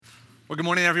Well, good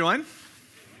morning, everyone.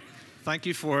 Thank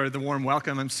you for the warm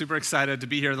welcome. I'm super excited to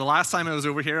be here. The last time I was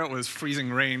over here, it was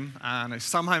freezing rain, and I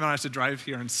somehow managed to drive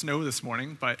here in snow this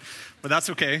morning, but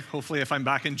that's okay. Hopefully, if I'm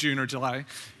back in June or July, you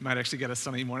might actually get a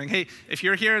sunny morning. Hey, if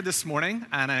you're here this morning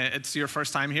and it's your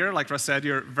first time here, like Russ said,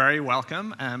 you're very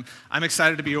welcome. I'm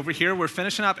excited to be over here. We're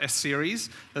finishing up a series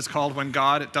that's called When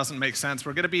God Doesn't Make Sense.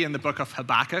 We're going to be in the book of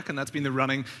Habakkuk, and that's been the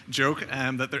running joke,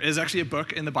 that there is actually a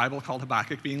book in the Bible called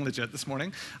Habakkuk, being legit this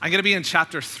morning. I'm going to be in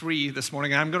chapter 3 this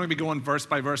morning, and I'm going to be going verse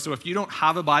by verse. So if you don't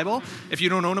have a Bible, if you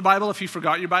don't own a Bible, if you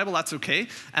forgot your Bible, that's okay.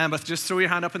 But just throw your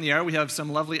hand up in the air. We have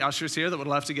some lovely ushers here that would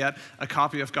love to get a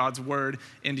copy of God's Word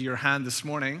into your hand this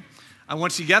morning. And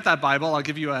once you get that Bible, I'll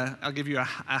give you a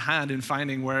hand in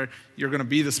finding where you're going to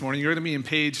be this morning. You're going to be in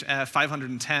page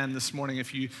 510 this morning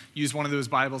if you use one of those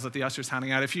Bibles that the usher's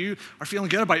handing out. If you are feeling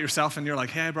good about yourself and you're like,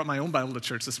 hey, I brought my own Bible to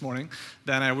church this morning,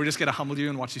 then we're just going to humble you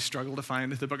and watch you struggle to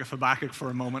find the book of Habakkuk for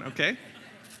a moment, okay?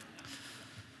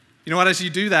 You know what, as you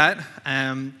do that,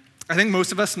 I think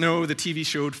most of us know the TV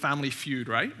show Family Feud,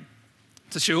 right?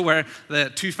 It's a show where the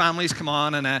two families come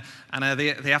on and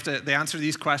they answer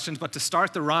these questions, but to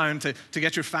start the round, to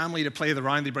get your family to play the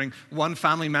round, they bring one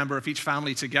family member of each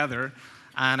family together.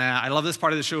 And I love this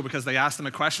part of the show because they ask them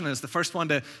a question, and it's the first one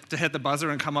to hit the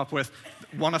buzzer and come up with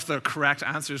one of the correct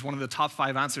answers, one of the top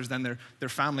 5 answers, then their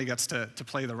family gets to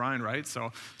play the round, right?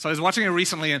 So I was watching it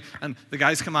recently, and the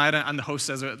guys come out, and the host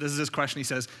says, this is his question, he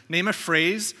says, name a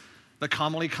phrase that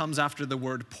commonly comes after the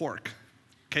word pork.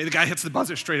 Okay, the guy hits the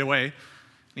buzzer straight away, and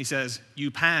he says, you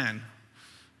pan.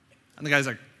 And the guy's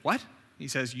like, what? He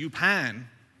says, you pan.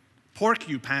 Pork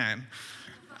you pan.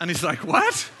 And he's like,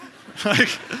 what? Like,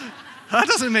 that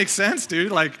doesn't make sense,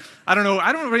 dude. Like, I don't know.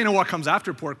 I don't really know what comes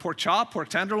after pork. Pork chop, pork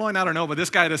tenderloin, I don't know. But this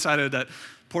guy decided that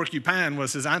pork you pan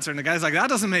was his answer. And the guy's like, that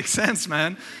doesn't make sense,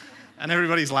 man. And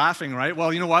everybody's laughing, right?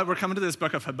 Well, you know what? We're coming to this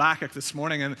book of Habakkuk this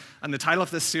morning. And the title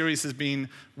of this series has been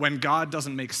When God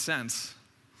Doesn't Make Sense.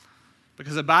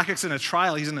 Because Habakkuk's in a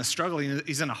trial. He's in a struggle.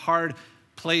 He's in a hard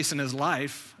place in his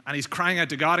life. And he's crying out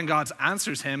to God, and God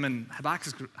answers him. And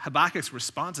Habakkuk's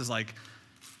response is like,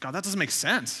 God, that doesn't make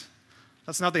sense.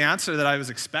 That's not the answer that I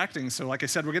was expecting. So like I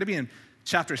said, we're going to be in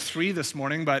chapter 3 this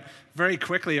morning, but very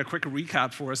quickly, a quick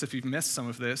recap for us if you've missed some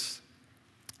of this.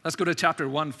 Let's go to chapter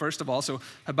 1 first of all. So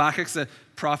Habakkuk's the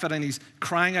prophet, and he's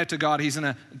crying out to God. He's in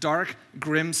a dark,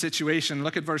 grim situation.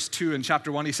 Look at verse 2 in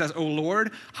chapter 1. He says, O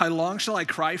Lord, how long shall I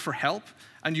cry for help,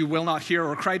 and you will not hear,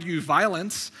 or cry to you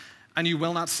violence, and you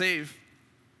will not save?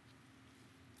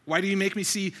 Why do you make me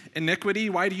see iniquity?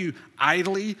 Why do you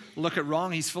idly look at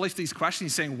wrong? He's full of these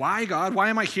questions. He's saying, why, God? Why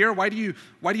am I here? Why do you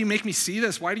make me see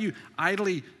this? Why do you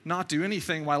idly not do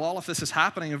anything while all of this is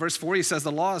happening? In verse 4, he says,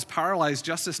 the law is paralyzed.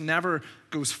 Justice never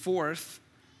goes forth.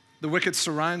 The wicked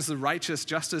surrounds the righteous.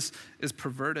 Justice is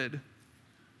perverted.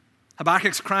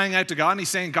 Habakkuk's crying out to God, and he's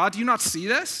saying, God, do you not see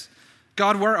this?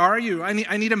 God, where are you? I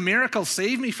need a miracle.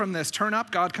 Save me from this. Turn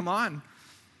up, God. Come on.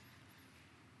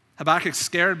 Habakkuk's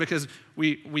scared because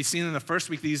we've seen in the first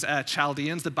week these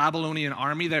Chaldeans, the Babylonian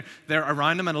army, they're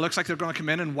around him, and it looks like they're going to come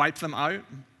in and wipe them out.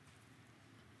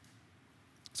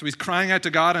 So he's crying out to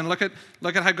God, and look at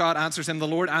how God answers him. The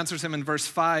Lord answers him in verse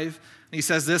 5, and he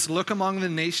says this, look among the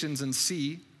nations and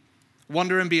see,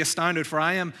 wonder and be astounded, for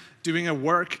I am doing a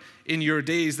work in your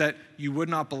days that you would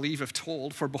not believe if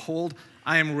told. For behold,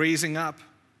 I am raising up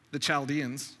the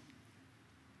Chaldeans.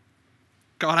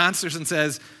 God answers and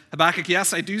says, Habakkuk,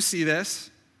 yes, I do see this.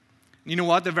 You know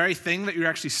what? The very thing that you're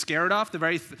actually scared of, the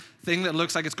very thing that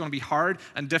looks like it's going to be hard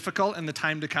and difficult in the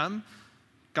time to come,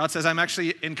 God says, I'm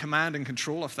actually in command and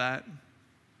control of that.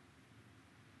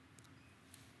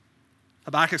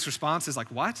 Habakkuk's response is like,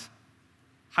 what?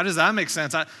 How does that make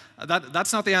sense?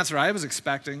 That's not the answer I was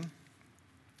expecting.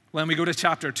 When we go to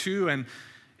chapter 2, and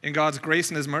in God's grace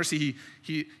and his mercy,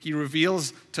 he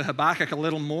reveals to Habakkuk a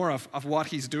little more of what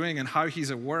he's doing and how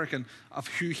he's at work and of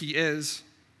who he is.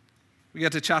 We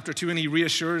get to chapter 2, and he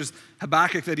reassures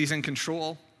Habakkuk that he's in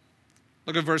control.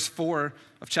 Look at verse 4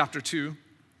 of chapter 2.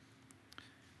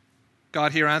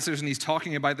 God here answers, and he's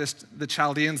talking about the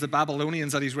Chaldeans, the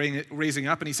Babylonians that he's raising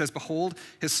up, and he says, behold,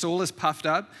 his soul is puffed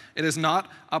up. It is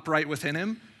not upright within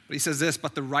him. But he says this,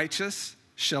 but the righteous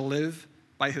shall live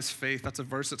by his faith. That's a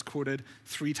verse that's quoted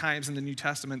 3 times in the New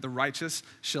Testament. The righteous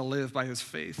shall live by his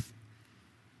faith.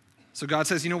 So God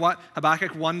says, you know what,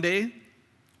 Habakkuk, one day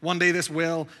this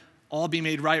will all be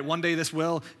made right. One day this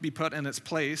will be put in its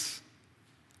place.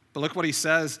 But look what he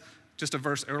says just a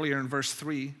verse earlier in verse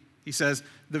 3. He says,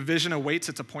 the vision awaits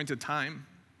its appointed time.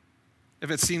 If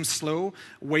it seems slow,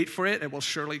 wait for it. It will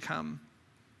surely come.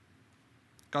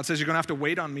 God says, you're going to have to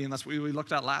wait on me, and that's what we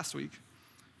looked at last week.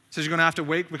 says you're going to have to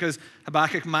wait because,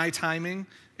 Habakkuk, my timing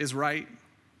is right.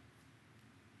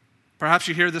 Perhaps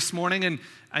you're here this morning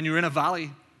and you're in a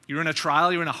valley. You're in a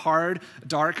trial. You're in a hard,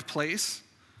 dark place.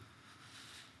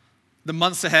 The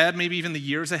months ahead, maybe even the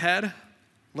years ahead,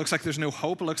 looks like there's no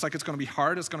hope. It looks like it's going to be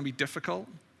hard. It's going to be difficult.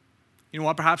 You know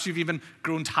what? Perhaps you've even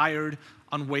grown tired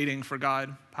on waiting for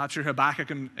God. Perhaps you're Habakkuk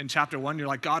in chapter 1. You're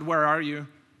like, God, where are you?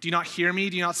 Do you not hear me?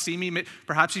 Do you not see me?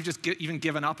 Perhaps you've just even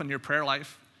given up in your prayer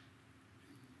life.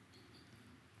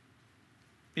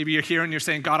 Maybe you're here and you're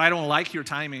saying, God, I don't like your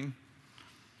timing.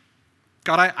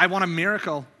 God, I want a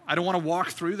miracle. I don't want to walk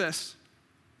through this.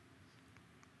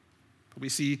 But we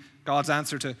see God's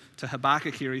answer to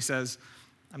Habakkuk here. He says,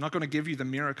 I'm not going to give you the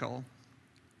miracle.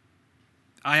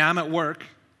 I am at work,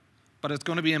 but it's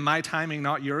going to be in my timing,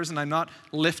 not yours. And I'm not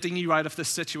lifting you out of this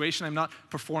situation. I'm not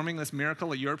performing this miracle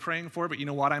that you're praying for. But you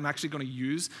know what? I'm actually going to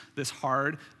use this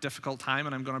hard, difficult time,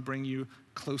 and I'm going to bring you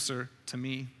closer to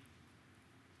me.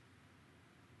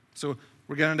 So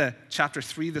we're getting into chapter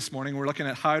 3 this morning. We're looking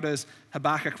at how does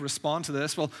Habakkuk respond to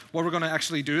this. Well, what we're going to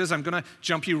actually do is I'm going to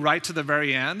jump you right to the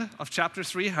very end of chapter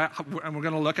 3, and we're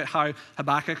going to look at how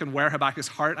Habakkuk and where Habakkuk's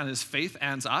heart and his faith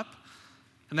ends up.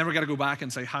 And then we're going to go back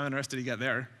and say, how on earth did he get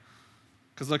there?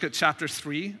 Because look at chapter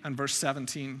 3 and verse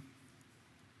 17.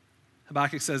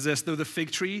 Habakkuk says this, though the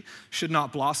fig tree should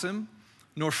not blossom,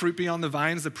 nor fruit be on the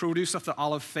vines, the produce of the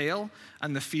olive fail,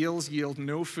 and the fields yield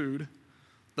no food,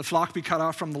 the flock be cut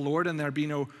off from the Lord, and there be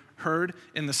no herd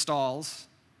in the stalls.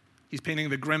 He's painting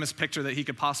the grimmest picture that he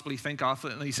could possibly think of.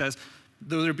 And he says,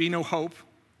 though there be no hope,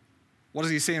 what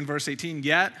does he say in verse 18?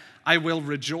 Yet I will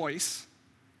rejoice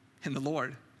in the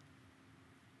Lord.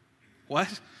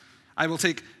 What? I will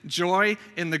take joy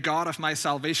in the God of my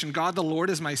salvation. God the Lord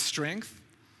is my strength.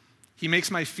 He makes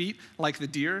my feet like the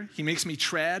deer. He makes me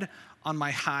tread on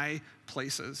my high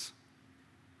places.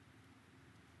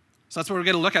 So that's what we're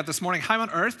going to look at this morning. How on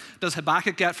earth does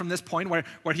Habakkuk get from this point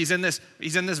where he's in this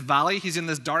valley, he's in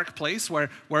this dark place where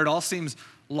it all seems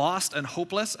lost and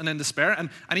hopeless and in despair. And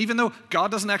even though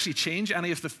God doesn't actually change any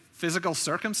of the physical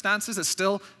circumstances, it's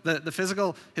still the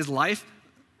physical, his life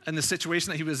and the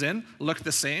situation that he was in looked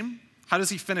the same. How does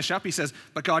he finish up? He says,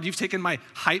 but God, you've taken my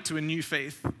height to a new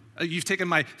faith. You've taken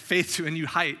my faith to a new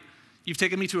height. You've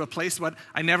taken me to a place what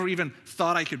I never even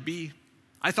thought I could be.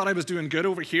 I thought I was doing good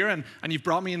over here, and you've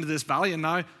brought me into this valley, and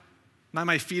now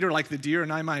my feet are like the deer, and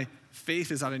now my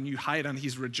faith is at a new height, and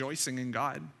he's rejoicing in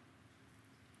God.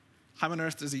 How on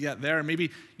earth does he get there? Maybe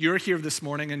you're here this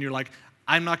morning, and you're like,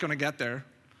 I'm not going to get there.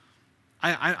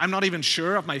 I'm not even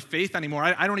sure of my faith anymore.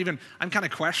 I'm kind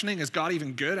of questioning, is God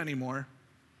even good anymore?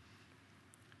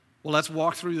 Well, let's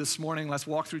walk through this morning. Let's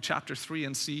walk through chapter 3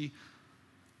 and see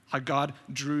how God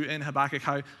drew in Habakkuk,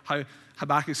 how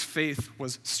Habakkuk's faith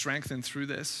was strengthened through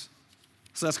this.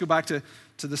 So let's go back to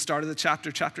the start of the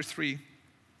chapter 3.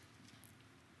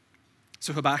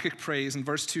 So Habakkuk prays. In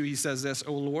verse 2, he says this,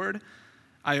 O Lord,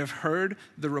 I have heard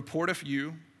the report of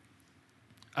you,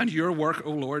 and your work,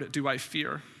 O Lord, do I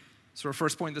fear. So our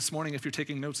first point this morning, if you're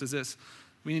taking notes, is this.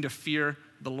 We need to fear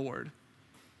the Lord.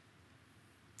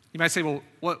 You might say, well,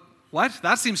 what?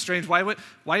 That seems strange. Why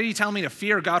are you telling me to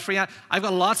fear God? I've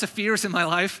got lots of fears in my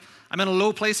life. I'm in a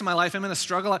low place in my life. I'm in a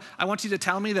struggle. I want you to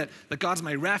tell me that God's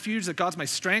my refuge, that God's my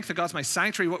strength, that God's my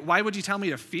sanctuary. Why would you tell me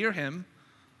to fear him?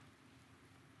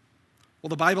 Well,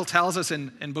 the Bible tells us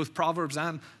in both Proverbs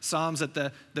and Psalms that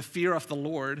the fear of the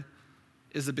Lord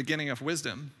is the beginning of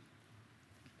wisdom.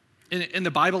 In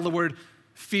the Bible, the word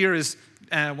fear is,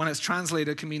 when it's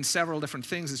translated, can mean several different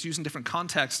things. It's used in different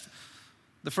contexts.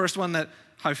 The first one, that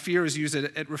how fear is used,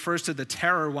 it refers to the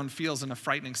terror one feels in a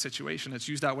frightening situation. It's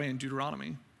used that way in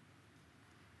Deuteronomy.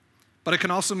 But it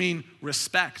can also mean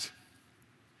respect,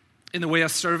 in the way a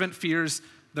servant fears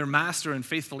their master and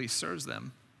faithfully serves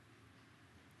them.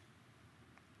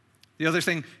 The other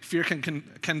thing fear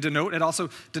can denote, it also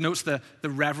denotes the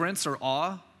reverence or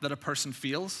awe that a person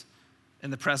feels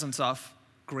in the presence of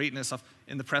greatness,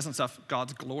 in the presence of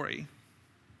God's glory.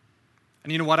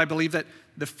 And you know what? I believe that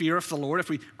the fear of the Lord, if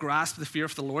we grasp the fear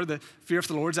of the Lord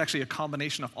is actually a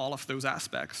combination of all of those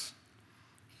aspects.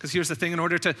 Because here's the thing, in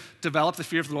order to develop the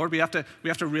fear of the Lord, we have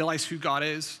to realize who God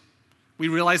is. We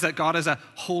realize that God is a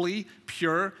holy,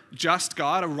 pure, just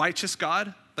God, a righteous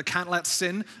God that can't let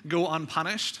sin go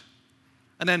unpunished.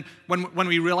 And then when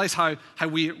we realize how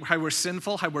we're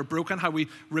sinful, how we're broken, how we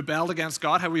rebelled against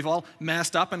God, how we've all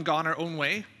messed up and gone our own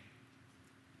way,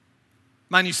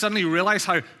 man, you suddenly realize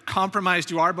how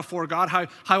compromised you are before God,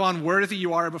 how unworthy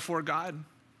you are before God.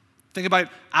 Think about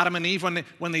Adam and Eve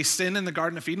when they sin in the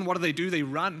Garden of Eden. What do? They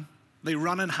run. They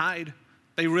run and hide.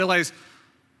 They realize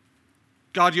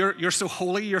God, you're so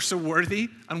holy, you're so worthy,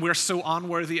 and we're so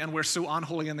unworthy, and we're so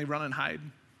unholy, and they run and hide.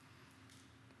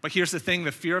 But here's the thing,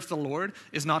 the fear of the Lord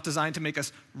is not designed to make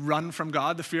us run from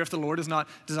God. The fear of the Lord is not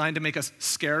designed to make us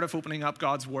scared of opening up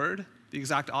God's word. The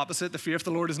exact opposite. The fear of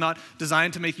the Lord is not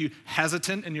designed to make you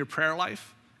hesitant in your prayer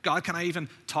life. God, can I even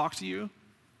talk to you?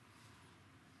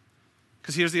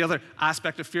 Because here's the other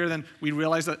aspect of fear. Then we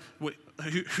realize that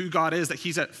who God is, that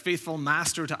he's a faithful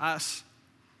master to us.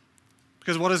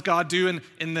 Because what does God do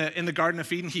in the Garden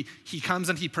of Eden? He comes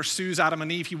and he pursues Adam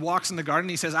and Eve. He walks in the garden.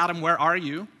 He says, Adam, where are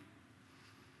you?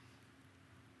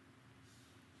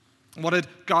 What did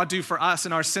God do for us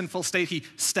in our sinful state? He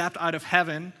stepped out of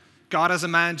heaven. God as a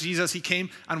man, Jesus, he came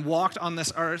and walked on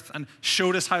this earth and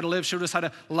showed us how to live, showed us how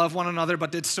to love one another,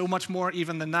 but did so much more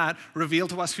even than that,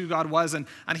 revealed to us who God was. And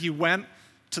he went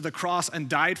to the cross and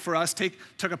died for us,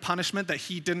 took a punishment that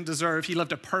he didn't deserve. He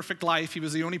lived a perfect life. He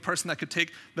was the only person that could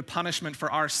take the punishment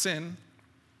for our sin.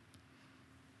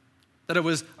 That it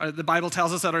was, the Bible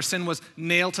tells us that our sin was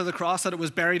nailed to the cross, that it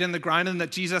was buried in the ground, and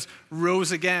that Jesus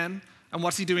rose again. And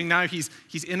what's he doing now? He's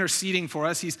interceding for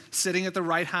us. He's sitting at the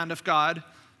right hand of God,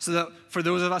 so that for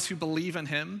those of us who believe in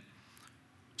him,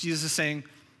 Jesus is saying,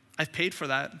 I've paid for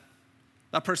that.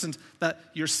 That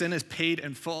your sin is paid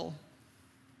in full.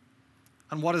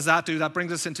 And what does that do? That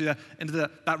brings us into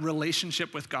that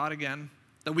relationship with God again.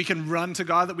 That we can run to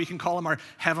God, that we can call him our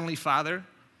Heavenly Father.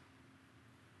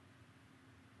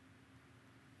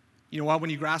 You know what? When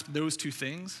you grasp those two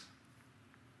things,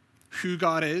 who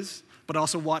God is, but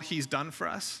also what he's done for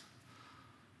us,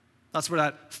 that's where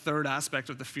that third aspect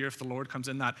of the fear of the Lord comes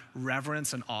in, that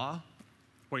reverence and awe,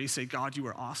 where you say, God, you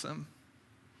are awesome.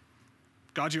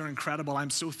 God, you're incredible. I'm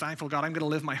so thankful. God, I'm going to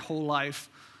live my whole life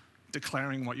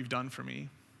declaring what you've done for me.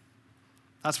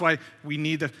 That's why we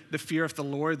need the fear of the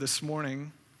Lord this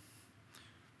morning.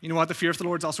 You know what? The fear of the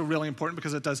Lord is also really important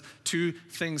because it does two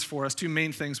things for us, two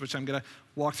main things, which I'm going to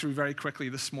walk through very quickly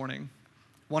this morning.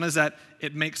 One is that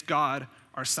it makes God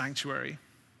our sanctuary.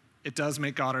 It does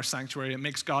make God our sanctuary. It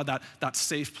makes God that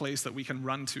safe place that we can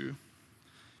run to.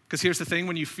 Because here's the thing,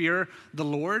 when you fear the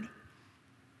Lord,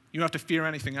 you don't have to fear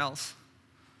anything else.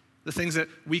 The things that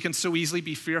we can so easily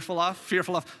be fearful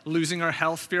of losing our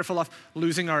health, fearful of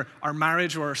losing our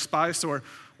marriage or our spouse or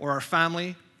our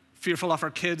family, fearful of our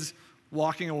kids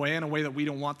walking away in a way that we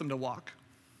don't want them to walk.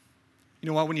 You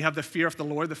know what? When you have the fear of the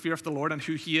Lord and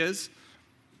who he is,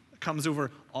 it comes over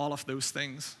all of those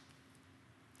things.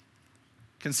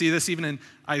 You can see this even in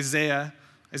Isaiah.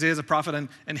 Isaiah is a prophet, and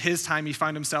in his time he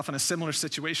found himself in a similar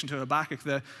situation to Habakkuk.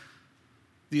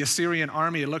 The Assyrian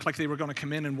army, it looked like they were going to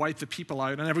come in and wipe the people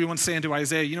out. And everyone's saying to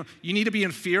Isaiah, you need to be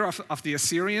in fear of the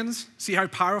Assyrians. See how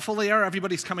powerful they are?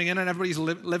 Everybody's coming in and everybody's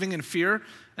living in fear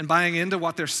and buying into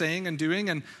what they're saying and doing.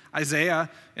 And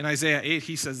in Isaiah 8,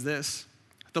 he says this,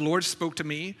 the Lord spoke to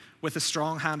me with a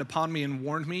strong hand upon me and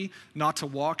warned me not to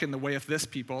walk in the way of this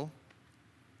people.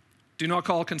 Do not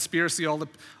call conspiracy all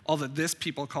that this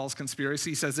people calls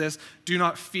conspiracy. He says this, do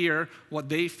not fear what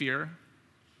they fear.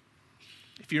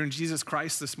 If you're in Jesus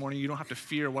Christ this morning, you don't have to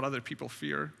fear what other people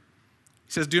fear.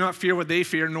 He says, do not fear what they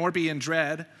fear, nor be in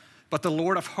dread, but the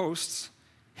Lord of hosts,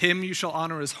 him you shall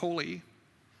honor as holy.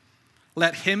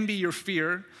 Let him be your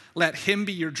fear, let him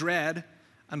be your dread.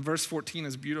 And verse 14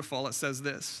 is beautiful. It says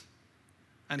this,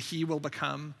 and he will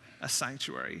become a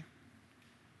sanctuary.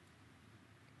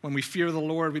 When we fear the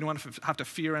Lord, we don't have to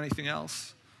fear anything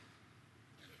else.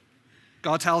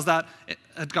 God tells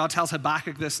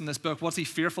Habakkuk this in this book. What's he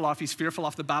fearful of? He's fearful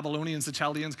of the Babylonians, the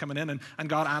Chaldeans coming in, and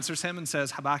God answers him and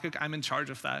says, Habakkuk, I'm in charge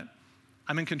of that.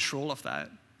 I'm in control of that.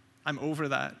 I'm over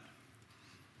that.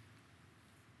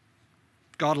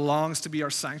 God longs to be our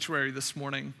sanctuary this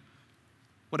morning.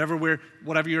 Whatever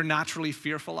you're naturally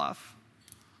fearful of,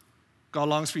 God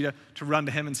longs for you to run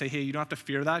to him and say, hey, you don't have to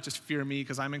fear that, just fear me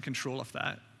because I'm in control of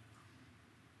that.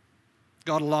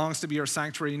 God longs to be our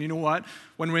sanctuary. And you know what?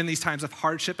 When we're in these times of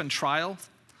hardship and trial,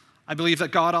 I believe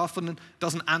that God often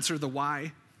doesn't answer the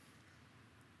why.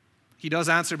 He does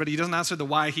answer, but he doesn't answer the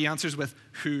why. He answers with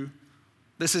who.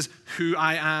 This is who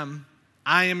I am.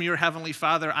 I am your heavenly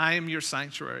Father. I am your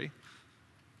sanctuary.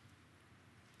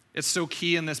 It's so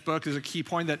key in this book. There's a key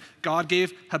point that God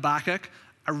gave Habakkuk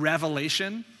a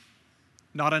revelation,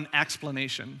 not an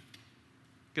explanation.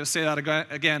 I'm going to say that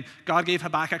again. God gave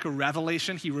Habakkuk a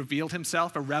revelation. He revealed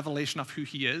himself, a revelation of who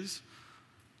he is,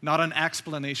 not an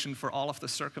explanation for all of the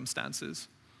circumstances.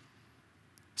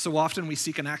 So often we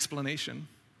seek an explanation.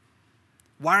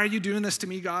 Why are you doing this to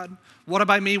me, God? What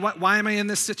about me? Why am I in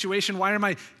this situation? Why are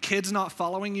my kids not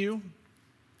following you?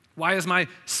 Why is my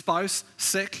spouse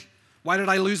sick? Why did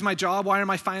I lose my job? Why are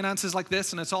my finances like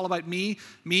this? And it's all about me,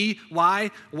 why?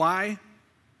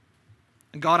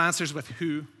 And God answers with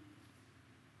who.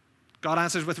 God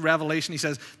answers with revelation. He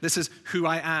says, this is who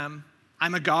I am.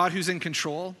 I'm a God who's in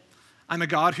control. I'm a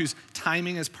God whose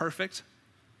timing is perfect,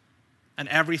 and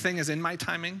everything is in my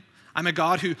timing. I'm a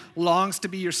God who longs to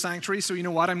be your sanctuary, so you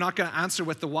know what? I'm not going to answer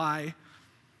with the why,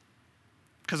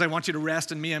 because I want you to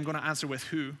rest in me. I'm going to answer with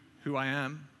who I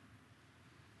am.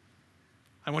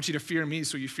 I want you to fear me,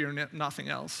 so you fear nothing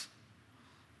else.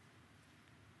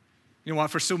 You know what?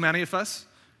 For so many of us,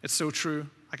 it's so true.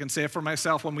 I can say it for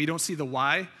myself. When we don't see the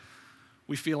why,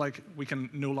 we feel like we can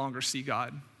no longer see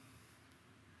God.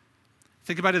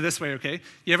 Think about it this way, okay?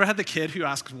 You ever had the kid who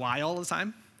asks why all the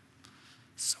time?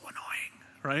 So annoying,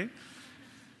 right?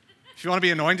 If you want to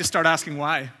be annoying, just start asking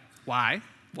why. Why?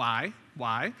 Why?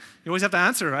 Why? You always have to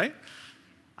answer, right?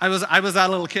 I was that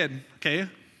little kid, okay?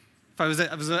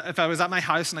 If I was at my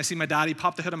house and I see my dad, he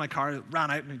popped the hood of my car, ran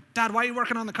out, and Dad, why are you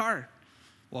working on the car?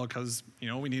 Well, because,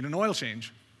 we need an oil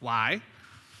change. Why?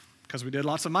 Because we did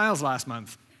lots of miles last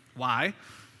month. Why?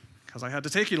 Because I had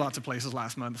to take you lots of places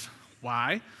last month.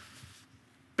 Why?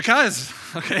 Because,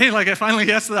 okay, like it finally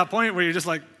gets to that point where you're just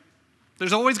like,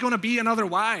 there's always going to be another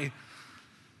why.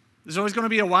 There's always going to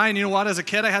be a why, and you know what? As a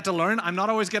kid, I had to learn, I'm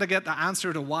not always going to get the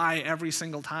answer to why every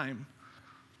single time.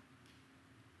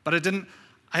 But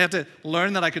I had to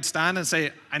learn that I could stand and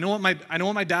say, I know what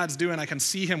my dad's doing. I can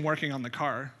see him working on the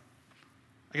car.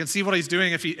 I can see what he's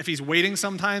doing. If he's waiting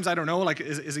sometimes, I don't know, like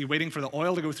is he waiting for the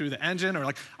oil to go through the engine? Or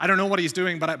like, I don't know what he's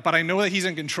doing, but I know that he's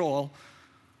in control.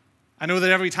 I know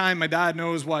that every time my dad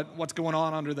knows what's going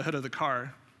on under the hood of the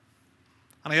car.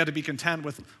 And I had to be content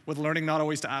with learning not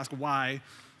always to ask why,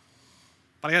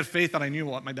 but I had faith that I knew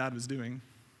what my dad was doing.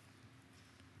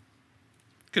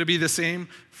 Could it be the same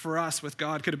for us with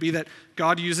God? Could it be that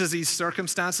God uses these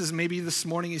circumstances? Maybe this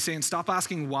morning he's saying, stop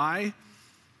asking why,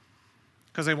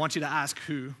 because I want you to ask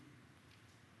who.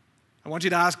 I want you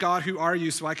to ask God, who are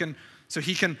you, so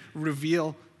he can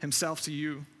reveal himself to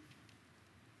you.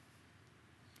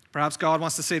 Perhaps God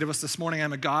wants to say to us this morning,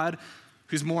 I'm a God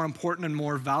who's more important and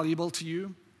more valuable to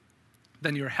you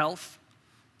than your health,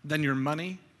 than your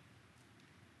money,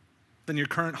 than your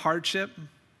current hardship.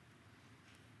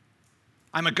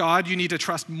 I'm a God you need to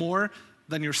trust more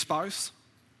than your spouse.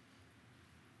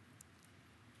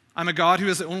 I'm a God who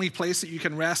is the only place that you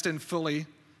can rest in fully.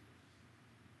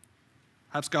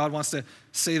 Perhaps God wants to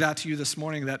say that to you this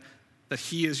morning, that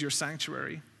he is your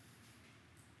sanctuary.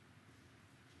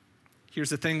 Here's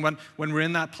the thing, when we're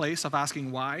in that place of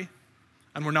asking why,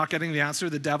 and we're not getting the answer,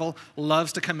 the devil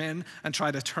loves to come in and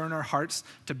try to turn our hearts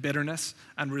to bitterness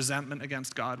and resentment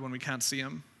against God when we can't see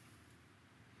him.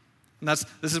 And this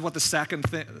is what the second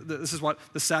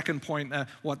point,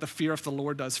 what the fear of the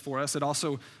Lord does for us. It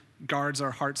also guards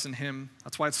our hearts in him.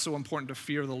 That's why it's so important to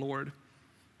fear the Lord.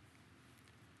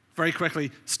 Very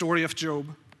quickly, story of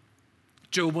Job.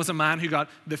 Job was a man who got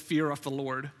the fear of the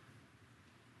Lord.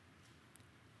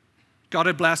 God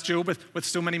had blessed Job with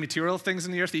so many material things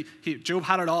in the earth. Job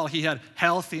had it all. He had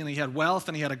health, and he had wealth,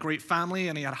 and he had a great family,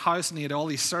 and he had a house, and he had all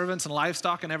these servants and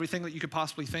livestock and everything that you could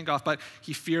possibly think of. But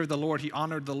he feared the Lord. He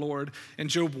honored the Lord. In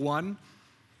Job 1,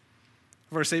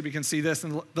 verse 8, we can see this.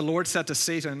 And the Lord said to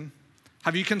Satan,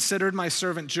 have you considered my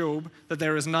servant Job, that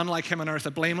there is none like him on earth,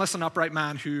 a blameless and upright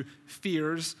man who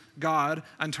fears God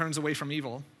and turns away from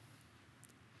evil?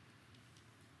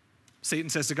 Satan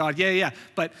says to God, yeah,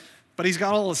 but he's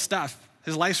got all his stuff.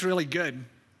 His life's really good.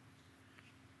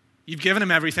 You've given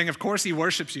him everything. Of course he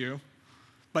worships you.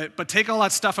 But take all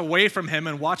that stuff away from him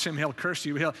and watch him. He'll curse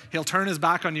you. He'll turn his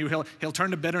back on you. He'll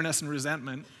turn to bitterness and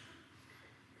resentment.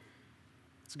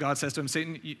 So God says to him,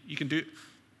 Satan, you can do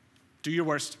your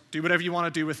worst. Do whatever you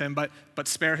want to do with him, but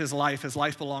spare his life. His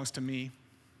life belongs to me.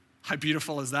 How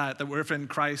beautiful is that we're in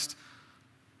Christ.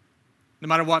 No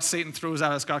matter what Satan throws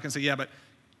at us, God can say, yeah, but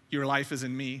your life is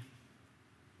in me.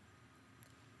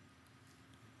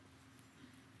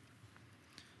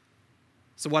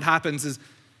 So what happens is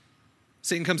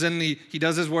Satan comes in and he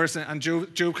does his worst, and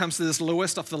Job comes to this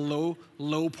lowest of the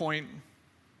low point.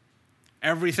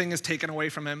 Everything is taken away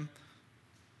from him.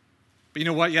 But you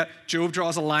know what? Yet Job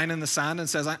draws a line in the sand and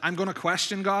says, I'm going to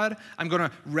question God. I'm going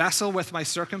to wrestle with my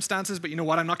circumstances, but you know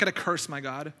what? I'm not going to curse my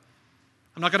God.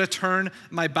 I'm not going to turn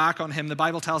my back on him. The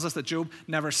Bible tells us that Job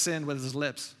never sinned with his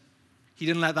lips. He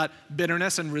didn't let that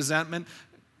bitterness and resentment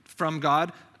from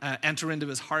God enter into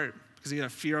his heart, because he had a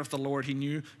fear of the Lord. He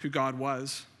knew who God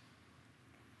was.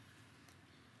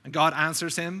 And God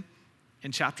answers him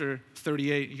in chapter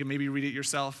 38. You can maybe read it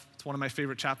yourself. It's one of my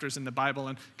favorite chapters in the Bible.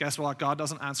 And guess what? God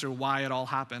doesn't answer why it all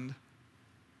happened.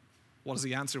 What does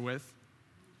he answer with?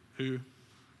 Who?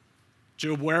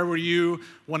 Job, where were you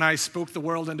when I spoke the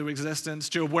world into existence?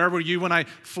 Job, where were you when I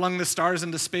flung the stars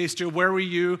into space? Job, where were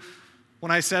you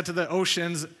when I said to the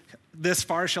oceans, this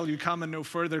far shall you come and no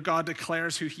further? God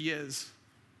declares who he is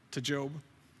to Job.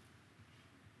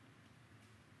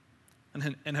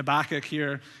 And in Habakkuk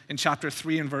here in chapter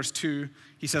 3 and verse 2,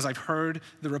 he says, I've heard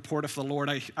the report of the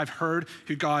Lord. I've heard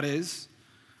who God is.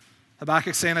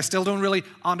 Habakkuk's saying, I still don't really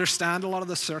understand a lot of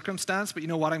the circumstance, but you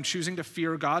know what? I'm choosing to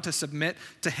fear God, to submit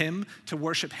to him, to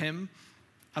worship him,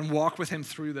 and walk with him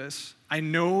through this. I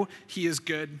know he is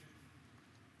good.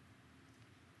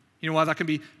 You know what? That can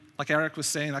be, like Eric was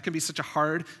saying, that can be such a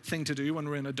hard thing to do when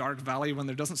we're in a dark valley, when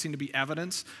there doesn't seem to be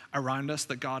evidence around us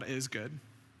that God is good.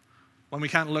 When we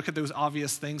can't look at those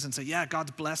obvious things and say, yeah, God's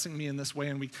blessing me in this way,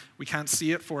 and we can't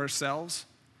see it for ourselves.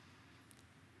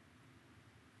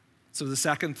 So the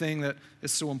second thing that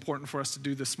is so important for us to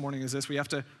do this morning is this: we have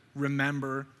to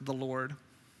remember the Lord.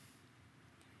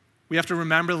 We have to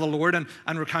remember the Lord and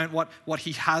recount what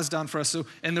he has done for us. So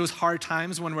in those hard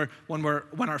times when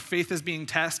our faith is being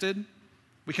tested,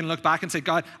 we can look back and say,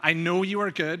 God, I know you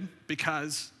are good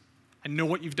because I know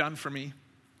what you've done for me.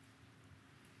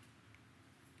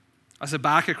 As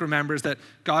Habakkuk remembers that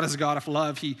God is a God of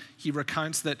love, he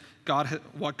recounts that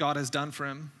what God has done for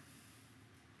him.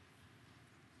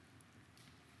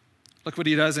 Look what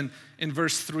he does in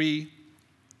verse 3.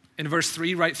 In verse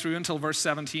 3 right through until verse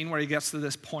 17, where he gets to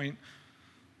this point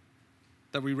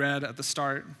that we read at the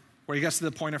start, where he gets to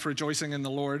the point of rejoicing in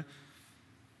the Lord.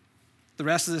 The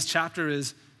rest of this chapter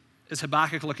is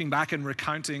Habakkuk looking back and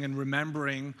recounting and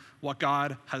remembering what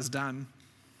God has done.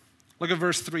 Look at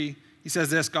verse 3. He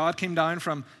says this: God came down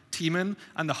from Teman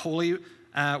and the Holy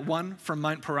One from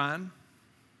Mount Paran.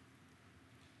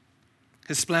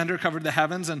 His splendor covered the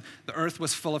heavens, and the earth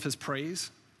was full of his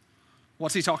praise.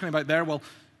 What's he talking about there? Well,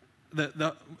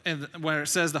 where it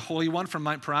says the Holy One from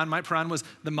Mount Paran was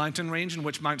the mountain range in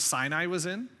which Mount Sinai was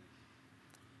in.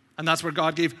 And that's where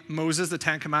God gave Moses the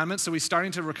Ten Commandments. So he's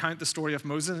starting to recount the story of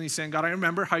Moses, and he's saying, God, I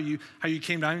remember how you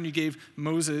came down and you gave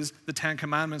Moses the Ten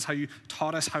Commandments, how you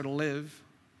taught us how to live.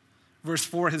 Verse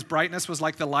 4, his brightness was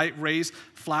like the light rays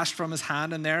flashed from his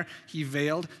hand, and there he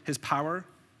veiled his power.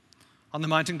 On the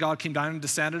mountain, God came down and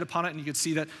descended upon it, and you could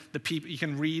see that the people, you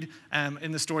can read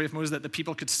in the story of Moses that the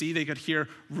people could see, they could hear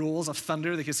rolls of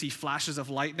thunder, they could see flashes of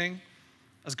lightning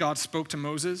as God spoke to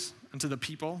Moses and to the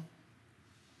people.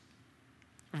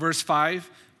 Verse 5,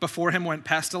 before him went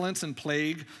pestilence and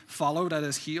plague followed at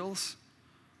his heels.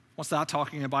 What's that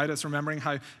talking about? It's remembering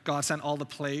how God sent all the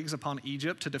plagues upon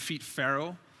Egypt to defeat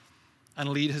Pharaoh and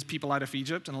lead his people out of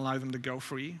Egypt and allow them to go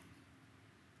free.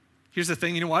 Here's the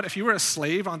thing, you know what? If you were a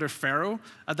slave under Pharaoh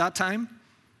at that time,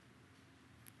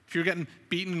 if you're getting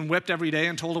beaten and whipped every day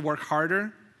and told to work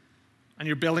harder, and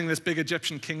you're building this big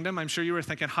Egyptian kingdom, I'm sure you were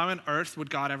thinking, how on earth would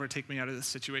God ever take me out of this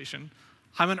situation?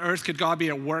 How on earth could God be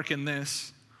at work in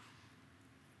this?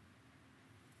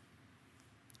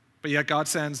 But yet God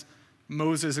sends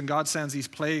Moses and God sends these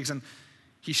plagues, and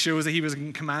he shows that he was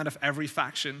in command of every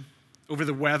faction. Over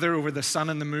the weather, over the sun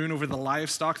and the moon, over the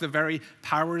livestock, the very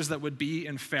powers that would be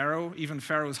in Pharaoh, even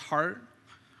Pharaoh's heart.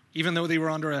 Even though they were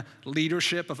under a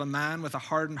leadership of a man with a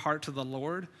hardened heart to the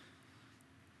Lord,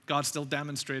 God still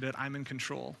demonstrated, I'm in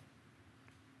control.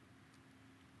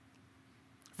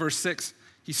 Verse 6,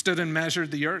 he stood and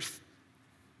measured the earth.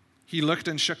 He looked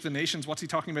and shook the nations. What's he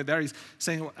talking about there? He's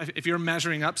saying, if you're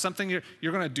measuring up something,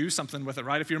 you're going to do something with it,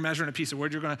 right? If you're measuring a piece of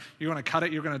wood, you're going to cut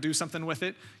it, you're going to do something with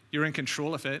it. You're in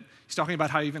control of it. He's talking about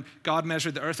how even God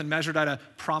measured the earth and measured out a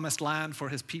promised land for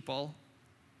his people.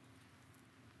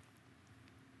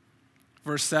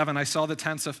 Verse 7, I saw the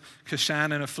tents of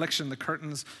Cushan in affliction, the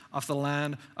curtains of the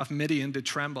land of Midian did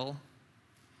tremble.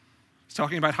 He's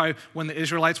talking about how when the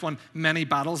Israelites won many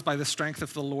battles by the strength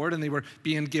of the Lord and they were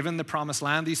being given the promised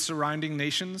land, these surrounding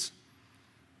nations,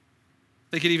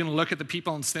 they could even look at the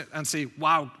people and say,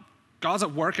 wow, God's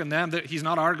at work in them. He's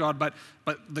not our God, but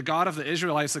the God of the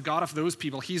Israelites, the God of those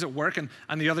people, he's at work, and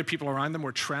the other people around them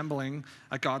were trembling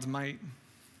at God's might.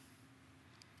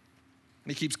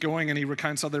 And he keeps going and he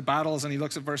recounts other battles, and he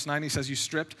looks at verse 9. He says, you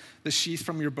stripped the sheath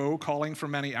from your bow, calling for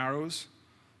many arrows.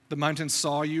 The mountains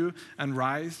saw you and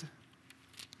writhed.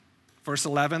 Verse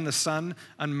 11, the sun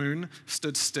and moon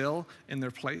stood still in their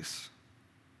place.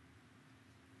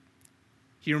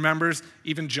 He remembers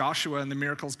even Joshua and the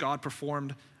miracles God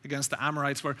performed against the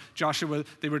Amorites, where Joshua,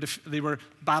 they were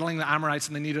battling the Amorites,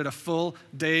 and they needed a full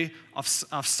day of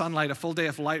sunlight, a full day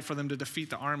of light for them to defeat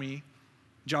the army.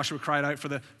 Joshua cried out for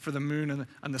the moon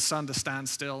and the sun to stand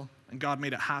still, and God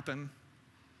made it happen.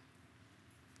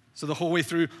 So the whole way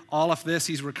through all of this,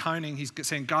 he's recounting, he's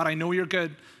saying, God, I know you're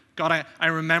good. God, I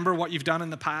remember what you've done in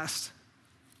the past.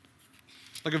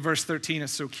 Look at verse 13,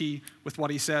 it's so key with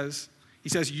what he says. He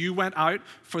says, you went out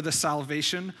for the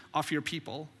salvation of your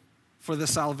people, for the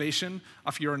salvation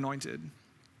of your anointed.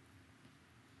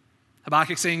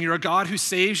 Habakkuk's saying, you're a God who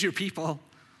saves your people.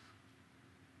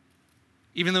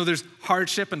 Even though there's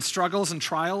hardship and struggles and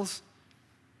trials,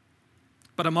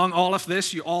 but among all of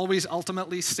this, you always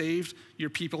ultimately saved your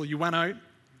people. You went out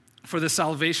for the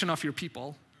salvation of your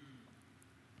people.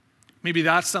 Maybe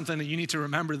that's something that you need to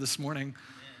remember this morning.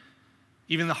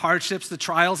 Even the hardships, the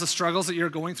trials, the struggles that you're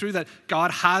going through, that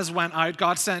God has went out.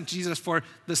 God sent Jesus for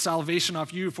the salvation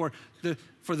of you, for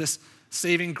this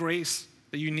saving grace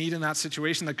that you need in that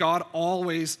situation, that God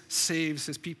always saves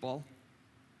his people.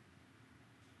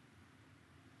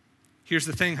 Here's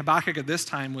the thing, Habakkuk at this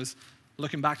time was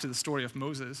looking back to the story of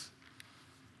Moses,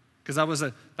 because that was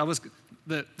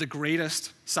the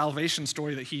greatest salvation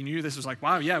story that he knew. This was like,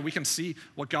 wow, yeah, we can see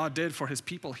what God did for his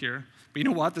people here. But you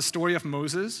know what? The story of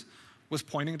Moses was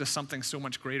pointing to something so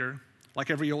much greater. Like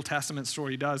every Old Testament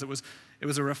story does, it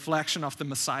was a reflection of the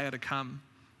Messiah to come.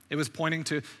 It was pointing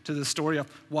to the story of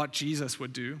what Jesus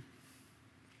would do.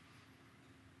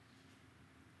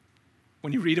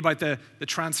 When you read about the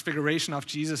transfiguration of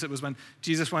Jesus, it was when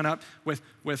Jesus went up with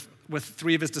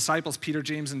three of his disciples, Peter,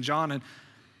 James, and John,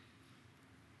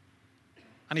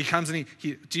 and he comes and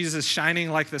Jesus is shining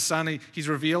like the sun. He's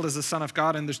revealed as the Son of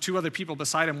God, and there's two other people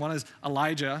beside him. One is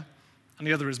Elijah, and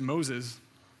the other is Moses.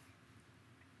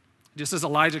 Just as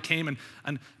Elijah came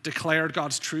and declared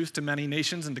God's truth to many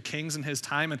nations and to kings in his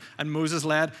time, and Moses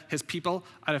led his people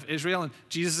out of Israel, and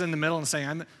Jesus is in the middle and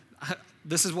saying,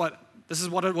 this is what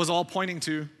it was all pointing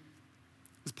to.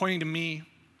 It's pointing to me.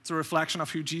 It's a reflection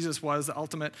of who Jesus was, the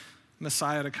ultimate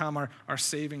Messiah to come, our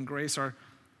saving grace, our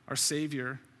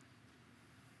Savior.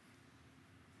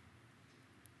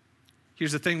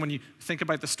 Here's the thing, when you think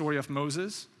about the story of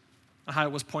Moses and how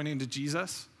it was pointing to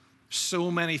Jesus,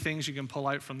 so many things you can pull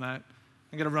out from that.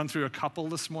 I'm going to run through a couple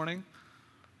this morning.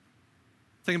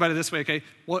 Think about it this way, okay?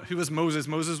 Who was Moses?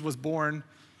 Moses was born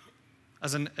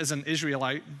as an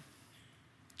Israelite.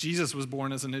 Jesus was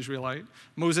born as an Israelite.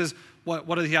 Moses,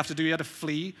 what did he have to do? He had to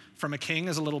flee from a king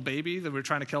as a little baby that were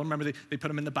trying to kill him. Remember, they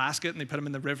put him in the basket and they put him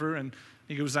in the river, and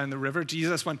he goes down the river.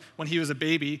 Jesus, when he was a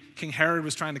baby, King Herod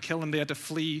was trying to kill him. They had to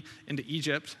flee into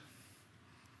Egypt.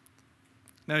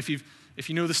 Now, if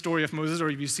you know the story of Moses, or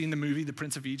if you've seen the movie, The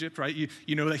Prince of Egypt, right?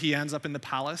 You know that he ends up in the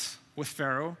palace with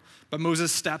Pharaoh. But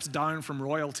Moses steps down from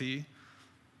royalty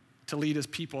to lead his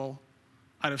people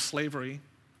out of slavery.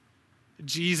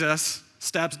 Jesus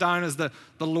steps down as the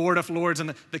Lord of Lords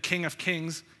and the King of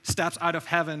Kings, steps out of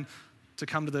heaven to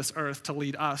come to this earth to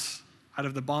lead us out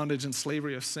of the bondage and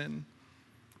slavery of sin.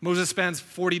 Moses spends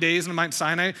 40 days on Mount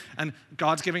Sinai, and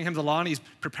God's giving him the law, and he's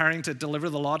preparing to deliver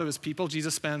the law to his people.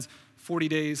 Jesus spends 40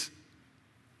 days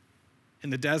in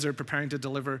the desert preparing to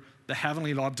deliver the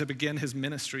heavenly law to begin his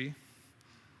ministry.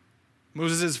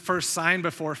 Moses' first sign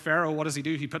before Pharaoh, what does he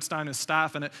do? He puts down his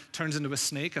staff, and it turns into a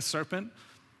snake, a serpent.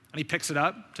 And he picks it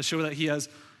up to show that he has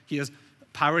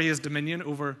power, he has dominion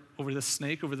over the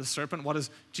snake, over the serpent. What does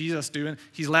Jesus do? And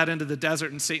he's led into the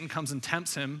desert, and Satan comes and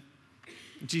tempts him.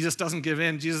 Jesus doesn't give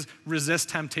in. Jesus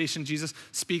resists temptation. Jesus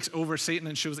speaks over Satan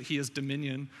and shows that he has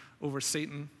dominion over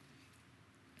Satan.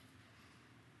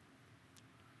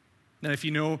 Now, if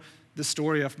you know the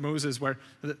story of Moses, where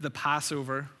the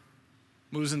Passover,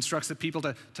 Moses instructs the people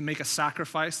to make a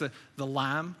sacrifice, the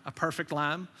lamb, a perfect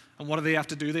lamb. And what do they have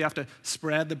to do? They have to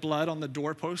spread the blood on the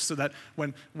doorpost so that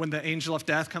when the angel of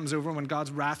death comes over, when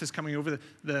God's wrath is coming over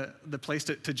the place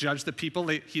to judge the people,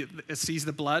 it sees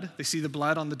the blood. They see the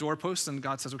blood on the doorpost, and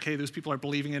God says, okay, those people are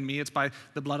believing in me. It's by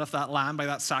the blood of that lamb, by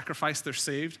that sacrifice, they're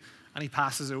saved. And he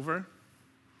passes over.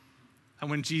 And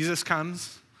when Jesus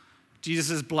comes,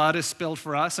 Jesus' blood is spilled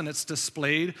for us, and it's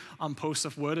displayed on posts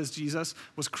of wood as Jesus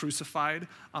was crucified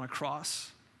on a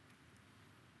cross.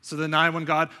 So that now when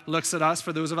God looks at us,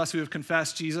 for those of us who have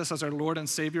confessed Jesus as our Lord and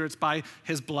Savior, it's by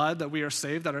his blood that we are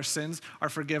saved, that our sins are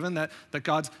forgiven, that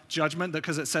God's judgment,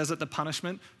 because it says that the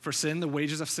punishment for sin, the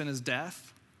wages of sin is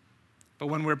death. But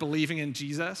when we're believing in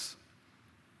Jesus,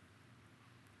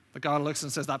 that God looks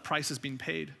and says that price has been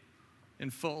paid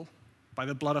in full by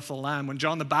the blood of the Lamb. When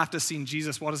John the Baptist seen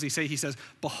Jesus, what does he say? He says,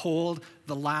 behold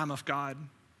the Lamb of God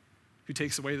who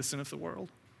takes away the sin of the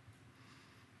world.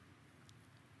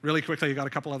 Really quickly, I got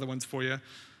a couple other ones for you.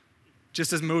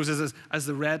 Just as Moses, as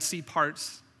the Red Sea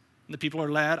parts and the people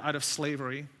are led out of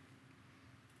slavery,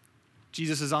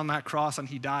 Jesus is on that cross and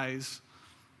he dies.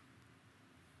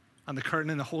 And the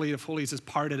curtain in the Holy of Holies is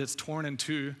parted, it's torn in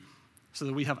two so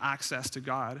that we have access to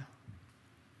God.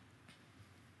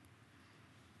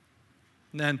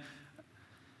 And then,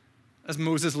 as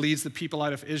Moses leads the people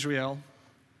out of Israel,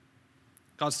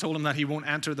 God's told him that he won't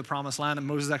enter the promised land, and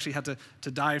Moses actually had to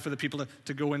die for the people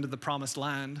to go into the promised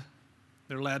land.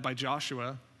 They're led by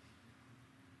Joshua.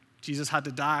 Jesus had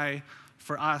to die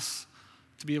for us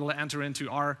to be able to enter into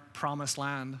our promised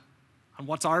land. And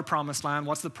what's our promised land?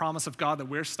 What's the promise of God that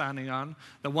we're standing on?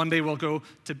 That one day we'll go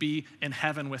to be in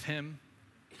heaven with him.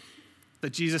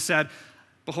 That Jesus said,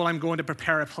 behold, I'm going to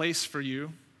prepare a place for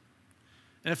you.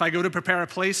 And if I go to prepare a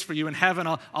place for you in heaven,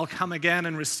 I'll come again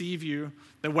and receive you,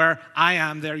 that where I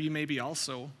am, there you may be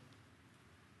also.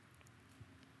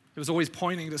 It was always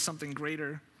pointing to something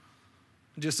greater.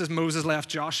 Just as Moses left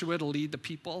Joshua to lead the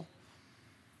people,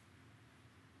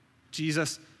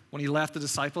 Jesus, when he left the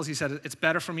disciples, he said, it's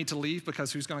better for me to leave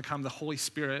because who's going to come? The Holy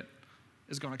Spirit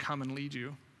is going to come and lead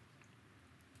you.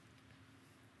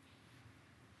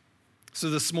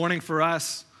 So this morning for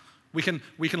us, we can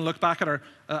look back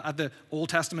at the Old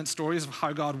Testament stories of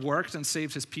how God worked and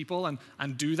saved his people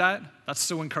and do that. That's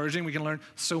so encouraging. We can learn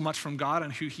so much from God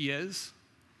and who he is.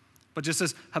 But just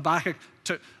as Habakkuk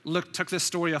took this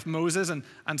story of Moses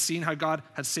and seeing how God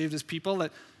had saved his people,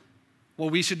 that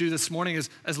what we should do this morning is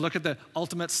look at the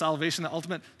ultimate salvation, the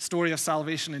ultimate story of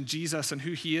salvation in Jesus and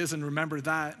who he is, and remember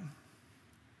that.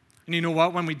 And you know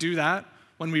what? When we do that,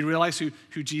 when we realize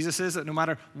who Jesus is, that no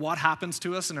matter what happens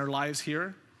to us in our lives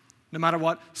here, no matter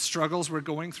what struggles we're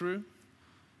going through,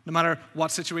 no matter what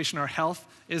situation our health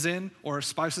is in, or our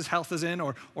spouse's health is in,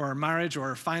 or our marriage, or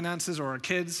our finances, or our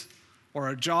kids, or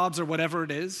our jobs, or whatever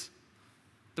it is,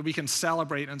 that we can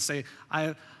celebrate and say,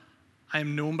 I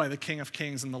am known by the King of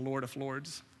Kings and the Lord of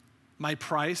Lords. My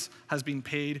price has been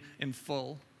paid in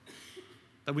full.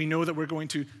 That we know that we're going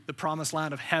to the promised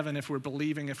land of heaven if we're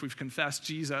believing, if we've confessed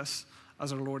Jesus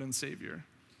as our Lord and Savior.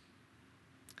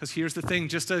 Because here's the thing,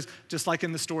 just like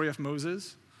in the story of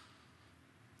Moses,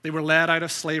 they were led out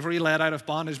of slavery, led out of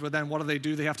bondage, but then what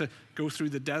do? They have to go through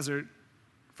the desert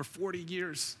for 40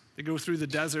 years. They go through the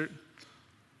desert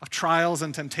of trials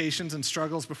and temptations and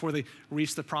struggles before they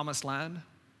reach the promised land.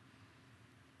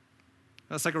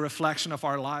 That's like a reflection of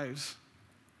our lives.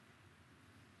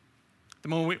 The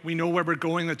moment we know where we're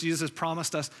going, that Jesus has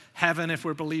promised us heaven if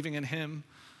we're believing in him.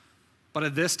 But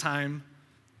at this time,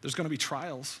 there's going to be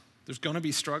trials. There's going to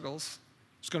be struggles.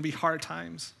 There's going to be hard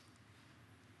times.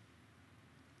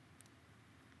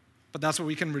 But that's what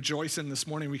we can rejoice in this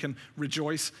morning. We can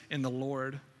rejoice in the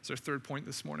Lord. That's our third point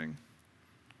this morning.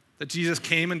 That Jesus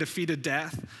came and defeated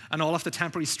death and all of the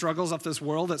temporary struggles of this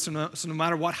world, that so no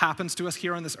matter what happens to us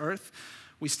here on this earth,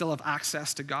 we still have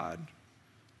access to God.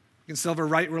 We can still have a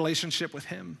right relationship with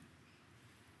him.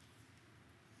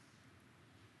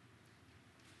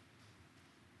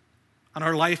 And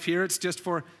our life here, it's just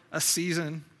for a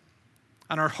season.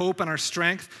 And our hope and our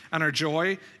strength and our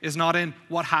joy is not in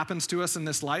what happens to us in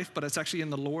this life, but it's actually in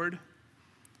the Lord.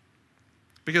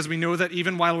 Because we know that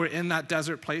even while we're in that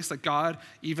desert place, that God,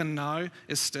 even now,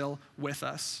 is still with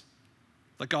us.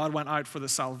 That God went out for the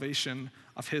salvation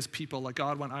of his people. That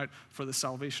God went out for the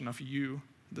salvation of you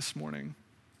this morning.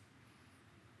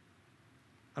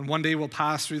 And one day we'll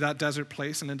pass through that desert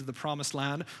place and into the promised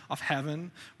land of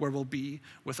heaven, where we'll be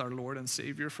with our Lord and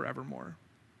Savior forevermore.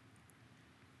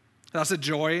 That's a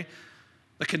joy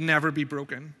that can never be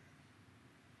broken.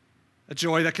 A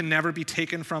joy that can never be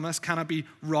taken from us, cannot be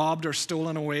robbed or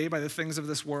stolen away by the things of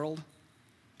this world,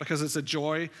 because it's a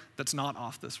joy that's not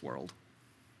of this world.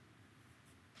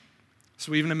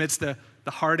 So even amidst the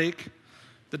heartache,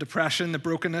 the depression, the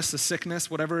brokenness, the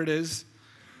sickness, whatever it is,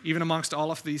 even amongst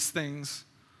all of these things,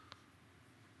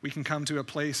 we can come to a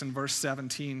place in verse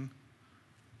 17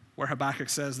 where Habakkuk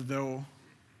says, though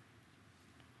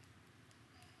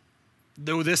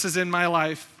this is in my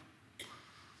life,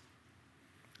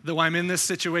 though I'm in this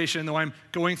situation, though I'm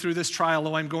going through this trial,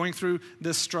 though I'm going through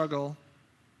this struggle,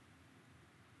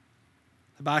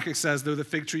 Habakkuk says, though the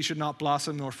fig tree should not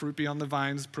blossom, nor fruit be on the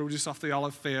vines, produce of the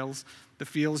olive fails, the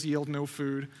fields yield no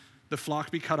food, the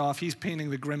flock be cut off. He's painting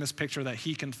the grimmest picture that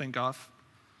he can think of.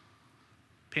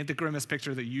 Paint the grimmest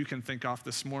picture that you can think of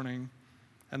this morning.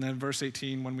 And then verse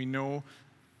 18, when we know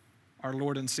our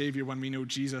Lord and Savior, when we know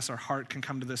Jesus, our heart can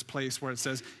come to this place where it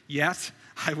says, yet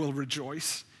I will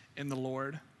rejoice in the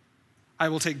Lord. I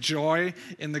will take joy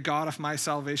in the God of my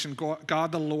salvation.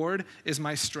 God the Lord is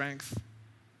my strength.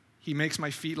 He makes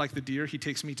my feet like the deer. He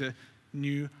takes me to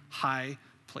new high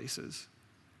places.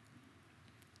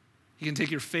 He can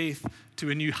take your faith to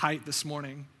a new height this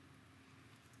morning.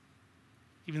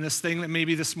 Even this thing that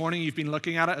maybe this morning you've been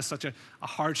looking at it as such a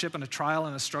hardship and a trial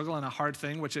and a struggle and a hard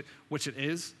thing, which it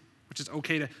is, which is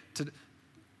okay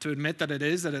to admit that it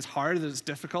is, that it's hard, that it's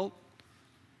difficult,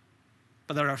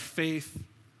 but that our faith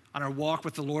and our walk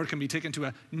with the Lord can be taken to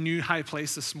a new high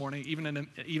place this morning, even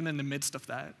in the midst of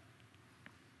that.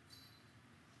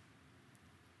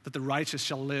 that the righteous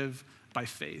shall live by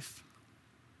faith.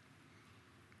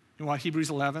 You know what Hebrews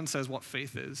 11 says what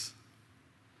faith is?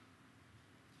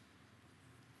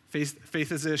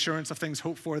 Faith is the assurance of things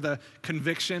hoped for, the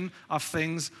conviction of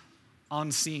things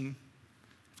unseen.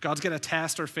 If God's going to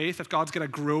test our faith, if God's going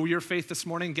to grow your faith this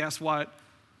morning, guess what?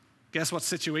 Guess what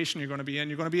situation you're going to be in?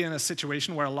 You're going to be in a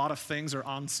situation where a lot of things are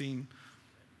unseen.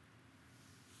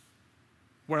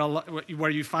 Where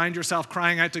you find yourself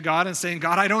crying out to God and saying,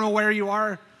 God, I don't know where you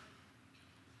are.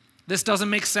 This doesn't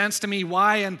make sense to me.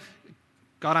 Why? And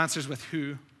God answers with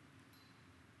who.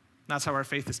 That's how our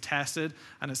faith is tested,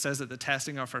 and it says that the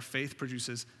testing of our faith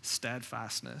produces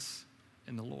steadfastness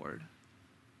in the Lord.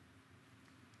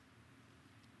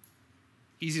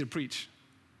 Easy to preach.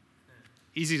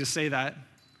 Easy to say that.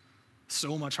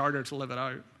 So much harder to live it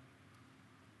out.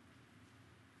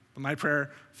 But my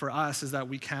prayer for us is that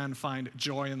we can find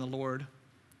joy in the Lord.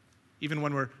 Even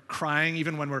when we're crying,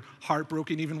 even when we're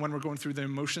heartbroken, even when we're going through the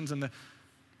emotions and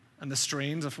the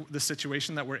strains of the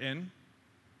situation that we're in,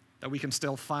 that we can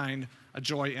still find a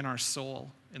joy in our soul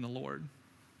in the Lord.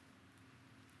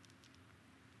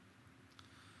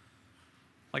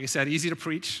 Like I said, easy to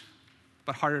preach,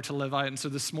 but harder to live out. And so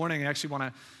this morning, I actually want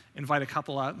to invite a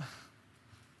couple up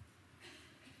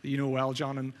that you know well,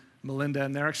 John and Melinda,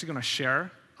 and they're actually going to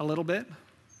share a little bit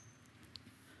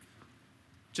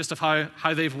just of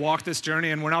how they've walked this journey.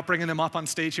 And we're not bringing them up on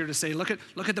stage here to say, look at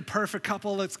the perfect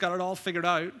couple that's got it all figured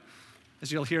out.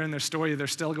 As you'll hear in their story, they're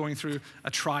still going through a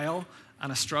trial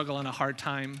and a struggle and a hard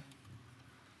time.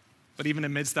 But even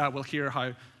amidst that, we'll hear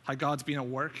how God's been at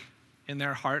work in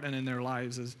their heart and in their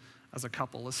lives as a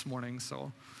couple this morning.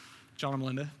 So, John and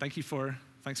Melinda, thanks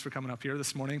for coming up here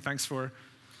this morning. Thanks for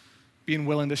being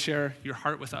willing to share your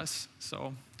heart with us. So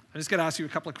I'm just going to ask you a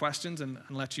couple of questions and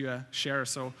let you share.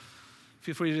 So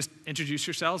feel free to just introduce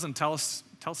yourselves and tell us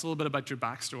a little bit about your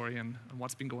backstory and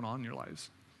what's been going on in your lives.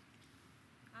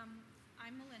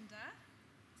 I'm Melinda.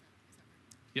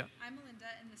 Yeah. I'm Melinda,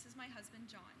 and this is my husband,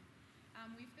 John.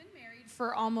 We've been married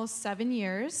for almost 7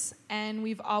 years, and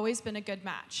we've always been a good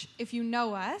match. If you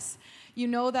know us, you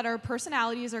know that our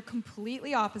personalities are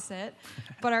completely opposite,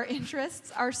 but our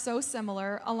interests are so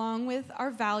similar, along with our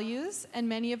values and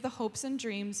many of the hopes and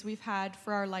dreams we've had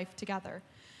for our life together.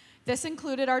 This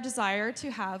included our desire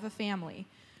to have a family.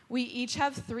 We each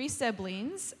have 3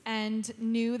 siblings and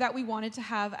knew that we wanted to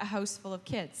have a house full of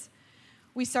kids.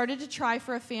 We started to try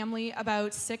for a family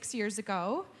about 6 years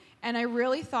ago, and I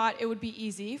really thought it would be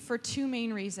easy for 2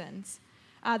 main reasons.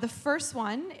 The first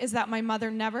one is that my mother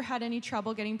never had any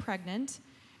trouble getting pregnant,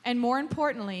 and more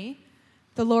importantly,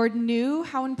 the Lord knew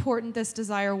how important this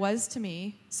desire was to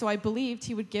me, so I believed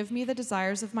He would give me the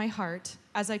desires of my heart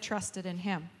as I trusted in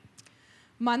Him.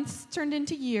 Months turned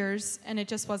into years, and it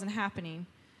just wasn't happening.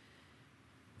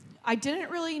 I didn't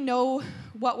really know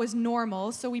what was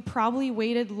normal, so we probably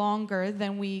waited longer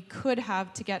than we could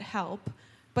have to get help.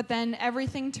 But then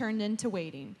everything turned into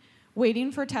waiting.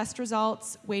 Waiting for test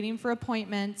results, waiting for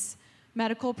appointments,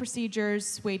 medical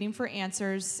procedures, waiting for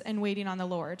answers, and waiting on the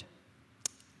Lord.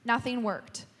 Nothing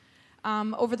worked.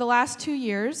 Over the last 2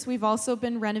 years, we've also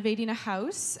been renovating a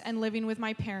house and living with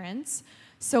my parents,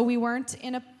 so we weren't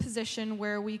in a position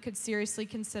where we could seriously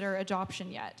consider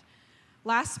adoption yet.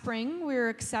 Last spring, we were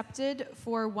accepted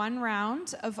for 1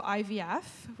 round of IVF,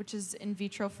 which is in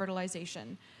vitro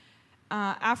fertilization.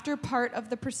 After part of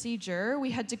the procedure,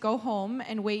 we had to go home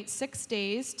and wait 6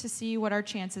 days to see what our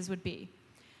chances would be.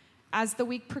 As the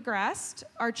week progressed,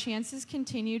 our chances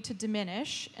continued to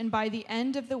diminish, and by the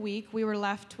end of the week, we were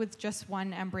left with just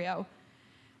 1 embryo.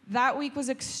 That week was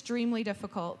extremely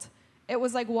difficult. It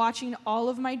was like watching all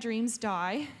of my dreams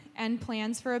die and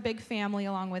plans for a big family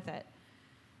along with it.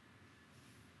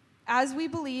 As we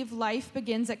believe life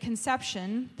begins at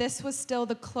conception, this was still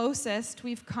the closest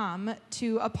we've come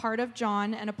to a part of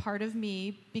John and a part of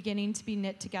me beginning to be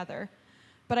knit together.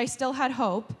 But I still had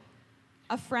hope.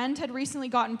 A friend had recently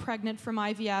gotten pregnant from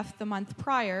IVF the month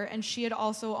prior, and she had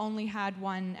also only had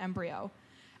 1 embryo.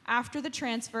 After the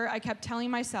transfer, I kept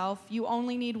telling myself, you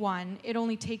only need 1, it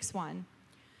only takes 1.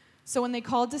 So when they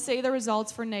called to say the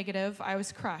results were negative, I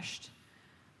was crushed.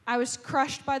 I was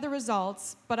crushed by the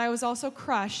results, but I was also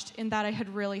crushed in that I had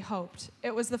really hoped.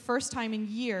 It was the first time in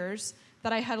years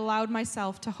that I had allowed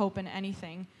myself to hope in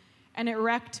anything, and it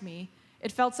wrecked me.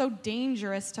 It felt so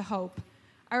dangerous to hope.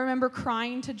 I remember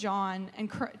crying to John and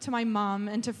to my mom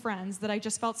and to friends that I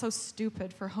just felt so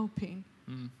stupid for hoping.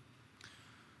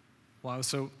 Wow.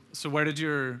 So where did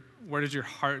your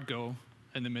heart go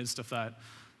in the midst of that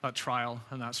trial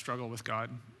and that struggle with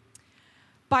God?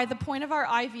 By the point of our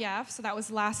IVF, so that was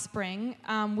last spring,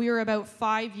 we were about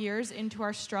 5 years into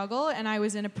our struggle, and I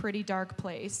was in a pretty dark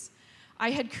place. I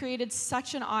had created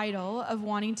such an idol of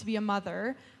wanting to be a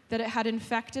mother that it had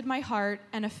infected my heart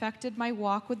and affected my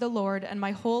walk with the Lord and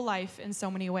my whole life in so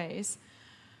many ways.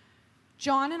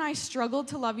 John and I struggled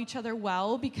to love each other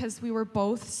well because we were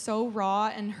both so raw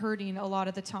and hurting a lot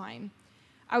of the time.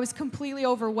 I was completely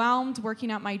overwhelmed working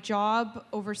at my job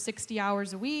over 60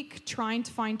 hours a week, trying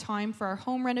to find time for our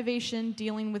home renovation,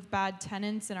 dealing with bad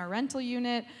tenants in our rental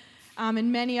unit,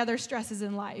 and many other stresses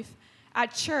in life.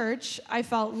 At church, I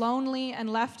felt lonely and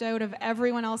left out of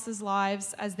everyone else's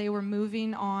lives as they were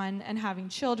moving on and having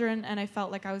children, and I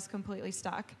felt like I was completely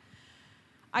stuck.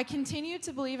 I continued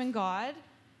to believe in God,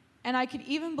 and I could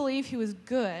even believe he was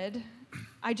good.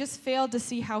 I just failed to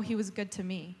see how he was good to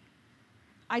me.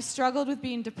 I struggled with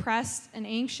being depressed and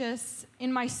anxious.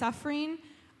 In my suffering,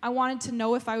 I wanted to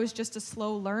know if I was just a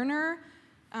slow learner,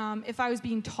 if I was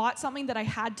being taught something that I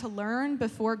had to learn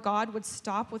before God would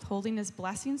stop withholding his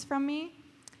blessings from me,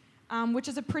 which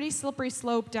is a pretty slippery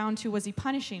slope down to, was he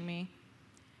punishing me?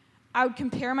 I would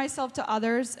compare myself to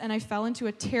others, and I fell into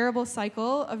a terrible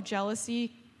cycle of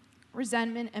jealousy,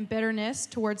 resentment, and bitterness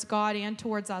towards God and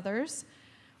towards others,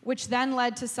 which then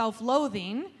led to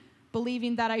self-loathing,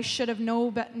 believing that I should have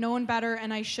known better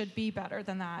and I should be better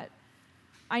than that.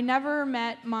 I never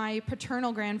met my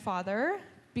paternal grandfather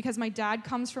because my dad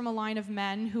comes from a line of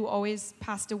men who always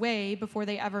passed away before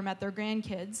they ever met their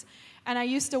grandkids. And I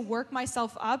used to work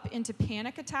myself up into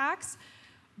panic attacks,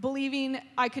 believing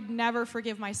I could never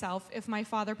forgive myself if my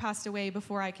father passed away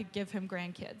before I could give him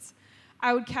grandkids.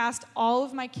 I would cast all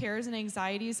of my cares and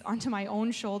anxieties onto my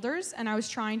own shoulders, and I was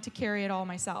trying to carry it all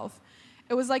myself.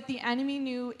 It was like the enemy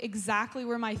knew exactly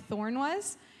where my thorn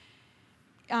was,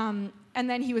 and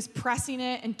then he was pressing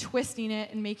it and twisting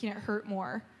it and making it hurt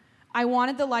more. I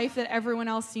wanted the life that everyone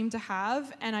else seemed to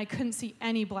have, and I couldn't see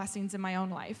any blessings in my own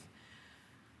life.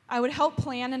 I would help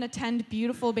plan and attend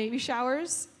beautiful baby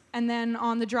showers, and then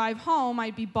on the drive home,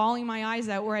 I'd be bawling my eyes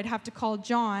out where I'd have to call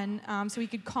John so he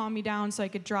could calm me down so I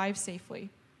could drive safely.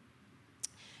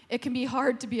 It can be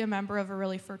hard to be a member of a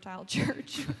really fertile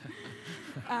church.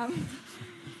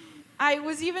 I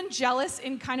was even jealous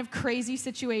in kind of crazy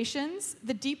situations.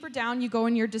 The deeper down you go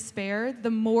in your despair, the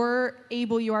more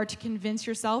able you are to convince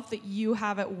yourself that you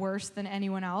have it worse than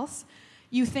anyone else.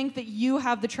 You think that you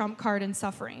have the trump card in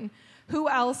suffering. Who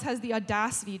else has the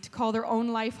audacity to call their own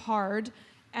life hard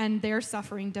and their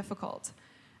suffering difficult?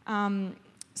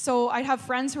 So I'd have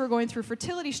friends who were going through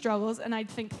fertility struggles, and I'd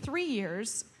think 3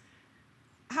 years,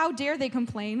 how dare they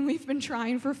complain? We've been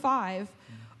trying for 5.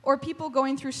 Or people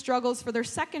going through struggles for their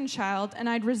second child, and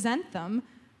I'd resent them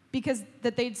because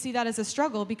that they'd see that as a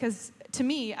struggle, because to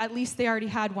me, at least they already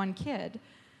had one kid.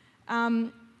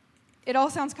 It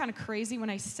all sounds kind of crazy when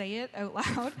I say it out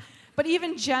loud, but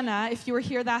even Jenna, if you were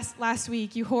here last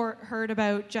week, you heard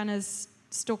about Jenna's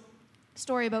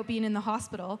story about being in the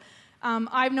hospital.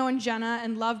 I've known Jenna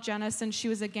and loved Jenna since she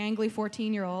was a gangly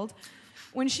 14-year-old.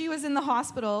 When she was in the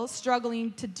hospital,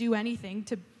 struggling to do anything,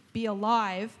 to be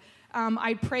alive,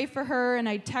 I'd pray for her, and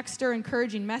I'd text her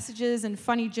encouraging messages and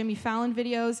funny Jimmy Fallon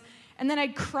videos, and then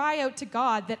I'd cry out to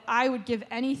God that I would give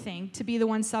anything to be the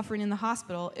one suffering in the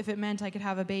hospital if it meant I could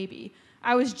have a baby.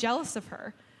 I was jealous of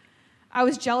her. I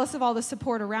was jealous of all the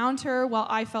support around her while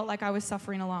I felt like I was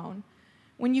suffering alone.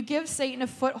 When you give Satan a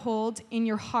foothold in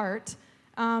your heart,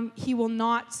 he will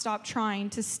not stop trying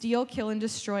to steal, kill, and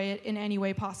destroy it in any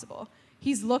way possible.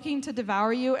 He's looking to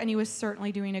devour you, and he was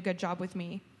certainly doing a good job with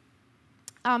me.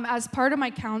 As part of my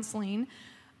counseling,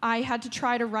 I had to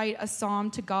try to write a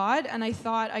psalm to God, and I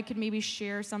thought I could maybe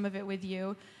share some of it with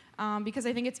you because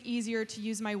I think it's easier to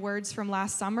use my words from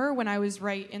last summer when I was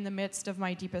right in the midst of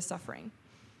my deepest suffering.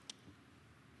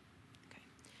 Okay.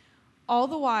 All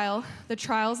the while, the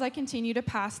trials I continue to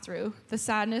pass through, the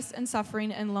sadness and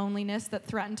suffering and loneliness that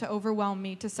threaten to overwhelm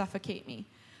me, to suffocate me.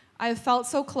 I have felt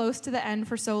so close to the end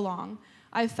for so long.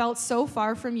 I have felt so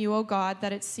far from you, O God,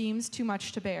 that it seems too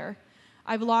much to bear.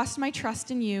 I've lost my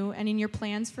trust in you and in your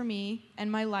plans for me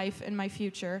and my life and my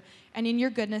future and in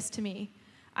your goodness to me.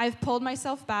 I have pulled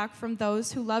myself back from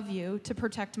those who love you to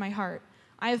protect my heart.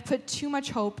 I have put too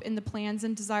much hope in the plans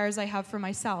and desires I have for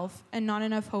myself and not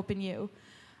enough hope in you.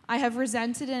 I have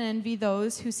resented and envied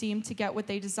those who seem to get what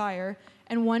they desire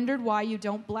and wondered why you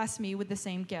don't bless me with the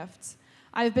same gifts.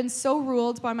 I have been so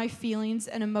ruled by my feelings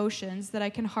and emotions that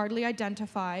I can hardly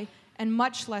identify and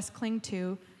much less cling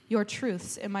to your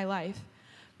truths in my life.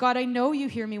 God, I know you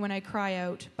hear me when I cry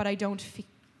out, but I don't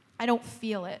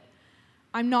feel it.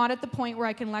 I'm not at the point where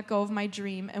I can let go of my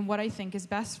dream and what I think is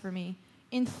best for me.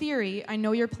 In theory, I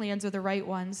know your plans are the right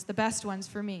ones, the best ones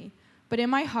for me. But in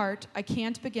my heart, I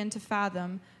can't begin to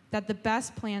fathom that the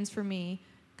best plans for me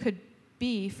could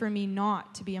be for me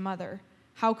not to be a mother.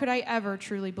 How could I ever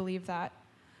truly believe that?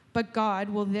 But God,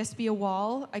 will this be a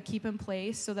wall I keep in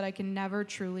place so that I can never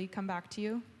truly come back to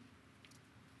you?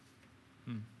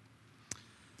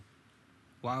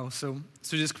 Wow. So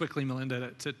just quickly,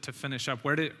 Melinda, to finish up,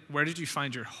 where did you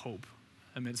find your hope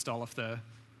amidst all of the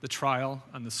trial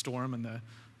and the storm and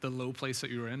the low place that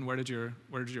you were in? Where did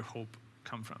your hope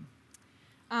come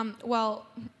from? Well,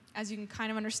 as you can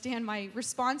kind of understand, my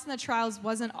response in the trials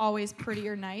wasn't always pretty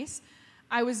or nice.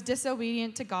 I was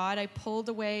disobedient to God. I pulled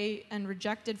away and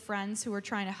rejected friends who were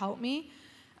trying to help me.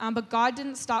 But God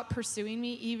didn't stop pursuing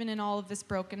me, even in all of this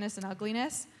brokenness and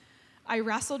ugliness. I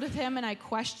wrestled with him and I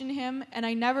questioned him, and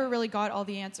I never really got all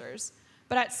the answers.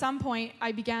 But at some point,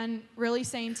 I began really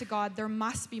saying to God, there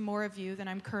must be more of you than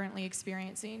I'm currently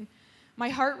experiencing. My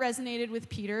heart resonated with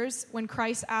Peter's when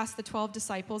Christ asked the 12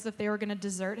 disciples if they were going to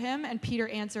desert him, and Peter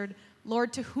answered,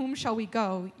 Lord, to whom shall we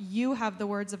go? You have the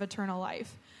words of eternal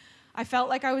life. I felt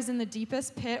like I was in the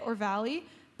deepest pit or valley,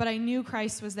 but I knew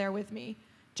Christ was there with me.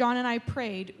 John and I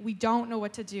prayed, we don't know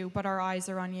what to do, but our eyes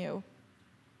are on you.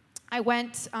 I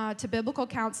went to biblical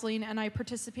counseling, and I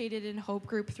participated in Hope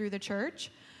Group through the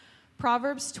church.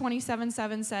 Proverbs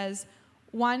 27:7 says,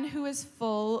 one who is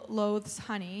full loathes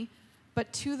honey,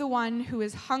 but to the one who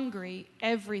is hungry,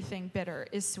 everything bitter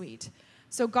is sweet.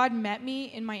 So God met me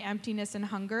in my emptiness and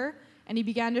hunger, and he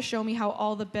began to show me how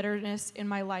all the bitterness in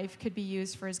my life could be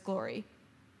used for his glory.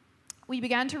 We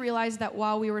began to realize that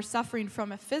while we were suffering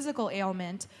from a physical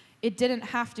ailment, it didn't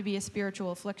have to be a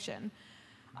spiritual affliction.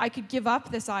 I could give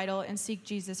up this idol and seek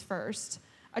Jesus first.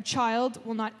 A child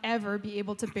will not ever be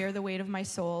able to bear the weight of my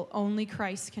soul. Only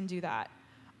Christ can do that.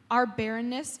 Our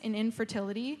barrenness and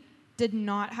infertility did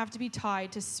not have to be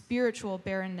tied to spiritual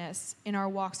barrenness in our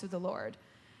walks with the Lord.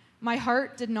 My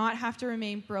heart did not have to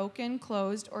remain broken,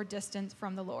 closed, or distant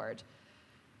from the Lord.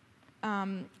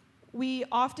 We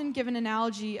often give an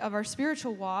analogy of our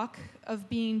spiritual walk of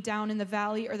being down in the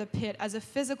valley or the pit as a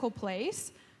physical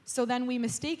place, so then we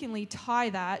mistakenly tie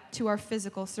that to our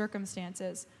physical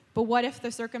circumstances. But what if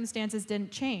the circumstances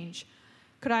didn't change?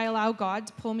 Could I allow God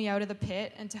to pull me out of the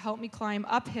pit and to help me climb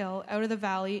uphill out of the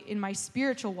valley in my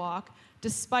spiritual walk,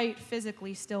 despite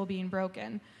physically still being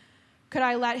broken? Could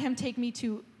I let him take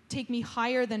me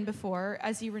higher than before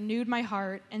as he renewed my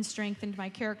heart and strengthened my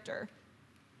character?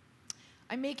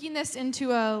 I'm making this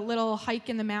into a little hike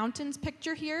in the mountains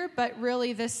picture here, but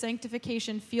really this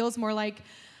sanctification feels more like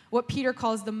what Peter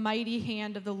calls the mighty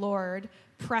hand of the Lord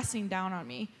pressing down on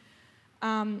me.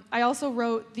 I also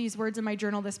wrote these words in my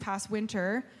journal this past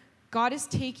winter. God is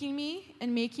taking me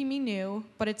and making me new,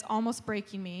 but it's almost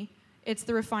breaking me. It's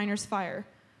the refiner's fire.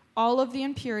 All of the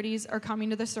impurities are coming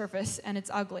to the surface, and it's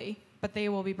ugly, but they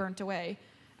will be burnt away.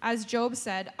 As Job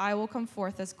said, I will come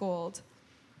forth as gold.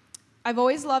 I've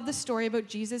always loved the story about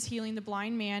Jesus healing the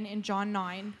blind man in John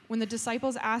 9, when the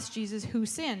disciples asked Jesus who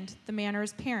sinned, the man or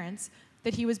his parents,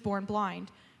 that he was born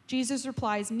blind. Jesus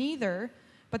replies, neither,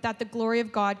 but that the glory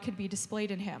of God could be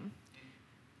displayed in him.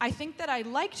 I think that I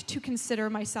liked to consider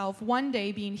myself one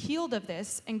day being healed of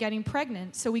this and getting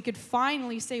pregnant so we could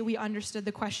finally say we understood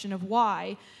the question of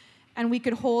why, and we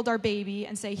could hold our baby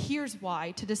and say, here's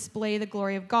why, to display the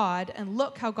glory of God, and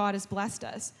look how God has blessed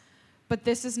us. But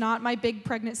this is not my big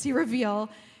pregnancy reveal,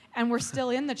 and we're still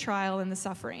in the trial and the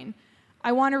suffering.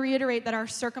 I want to reiterate that our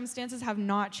circumstances have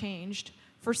not changed.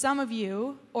 For some of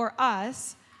you, or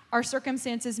us, our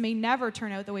circumstances may never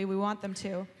turn out the way we want them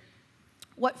to.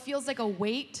 What feels like a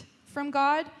wait from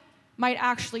God might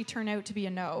actually turn out to be a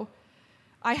no.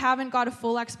 I haven't got a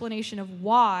full explanation of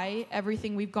why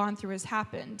everything we've gone through has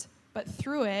happened, but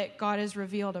through it, God has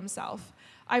revealed himself.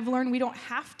 I've learned we don't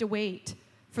have to wait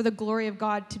for the glory of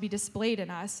God to be displayed in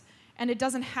us, and it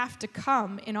doesn't have to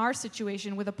come in our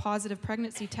situation with a positive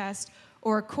pregnancy test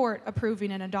or a court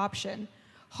approving an adoption.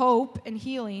 Hope and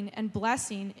healing and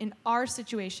blessing in our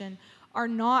situation are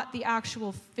not the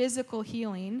actual physical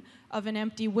healing of an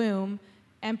empty womb,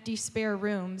 empty spare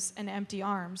rooms, and empty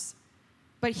arms.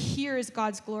 But here is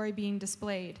God's glory being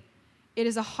displayed. It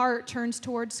is a heart turned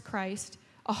towards Christ,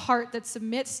 a heart that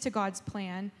submits to God's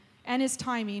plan and his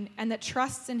timing, and that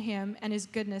trusts in him and his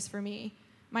goodness for me.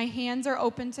 My hands are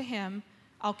open to him.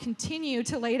 I'll continue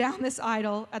to lay down this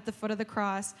idol at the foot of the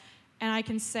cross, and I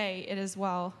can say it is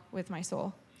well with my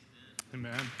soul.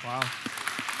 Amen. Wow.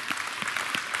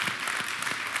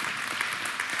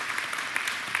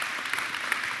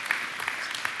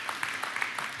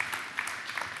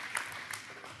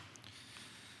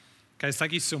 Guys,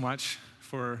 thank you so much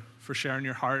for sharing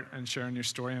your heart and sharing your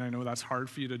story, and I know that's hard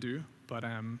for you to do, but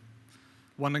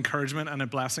one encouragement and a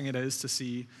blessing it is to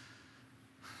see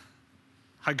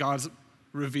how God's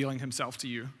revealing himself to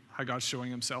you, how God's showing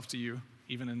himself to you,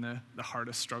 even in the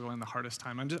hardest struggle and the hardest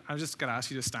time. I'm just going to ask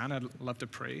you to stand. I'd love to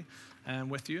pray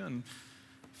with you, and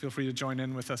feel free to join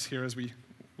in with us here as we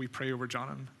pray over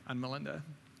John and Melinda.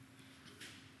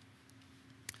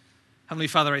 Heavenly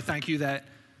Father, I thank you that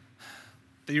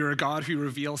you're a God who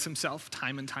reveals himself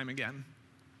time and time again.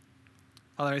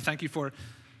 Father, I thank you for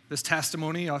this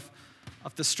testimony of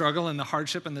the struggle and the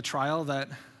hardship and the trial that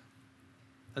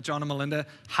John and Melinda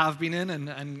have been in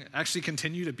and actually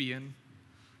continue to be in.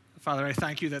 Father, I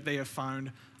thank you that they have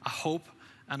found a hope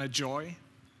and a joy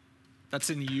that's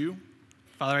in you.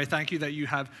 Father, I thank you that you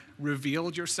have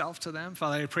revealed yourself to them.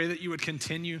 Father, I pray that you would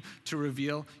continue to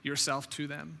reveal yourself to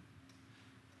them.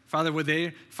 Father, would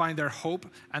they find their hope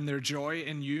and their joy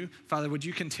in you? Father, would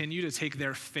you continue to take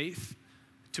their faith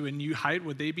to a new height?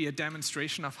 Would they be a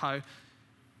demonstration of how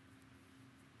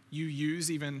you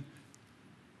use even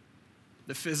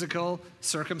the physical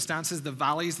circumstances, the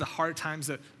valleys, the hard times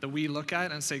that we look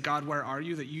at and say, God, where are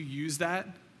you? That you use that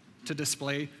to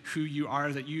display who you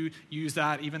are, that you use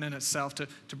that even in itself to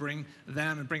bring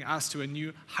them and bring us to a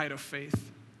new height of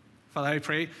faith. Father, I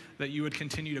pray that you would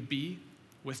continue to be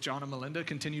with John and Melinda,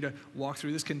 continue to walk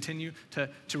through this, continue to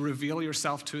reveal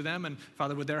yourself to them, and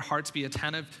Father, would their hearts be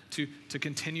attentive to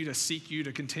continue to seek you,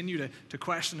 to continue to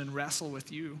question and wrestle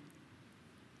with you.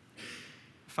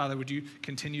 Father, would you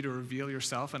continue to reveal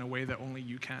yourself in a way that only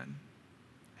you can.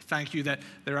 I thank you that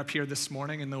they're up here this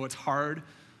morning, and though it's hard,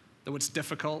 though it's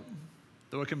difficult,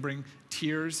 though it can bring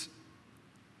tears,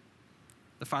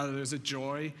 the Father, there's a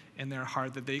joy in their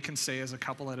heart that they can say as a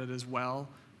couple that it is well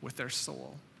with their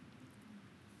soul.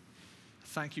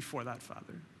 Thank you for that,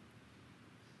 Father.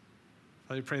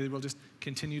 Father, I pray that we'll just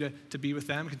continue to be with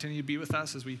them, continue to be with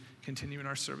us as we continue in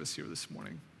our service here this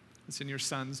morning. It's in your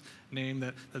Son's name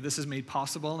that this is made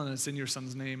possible, and it's in your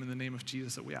Son's name, in the name of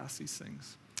Jesus, that we ask these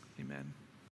things. Amen.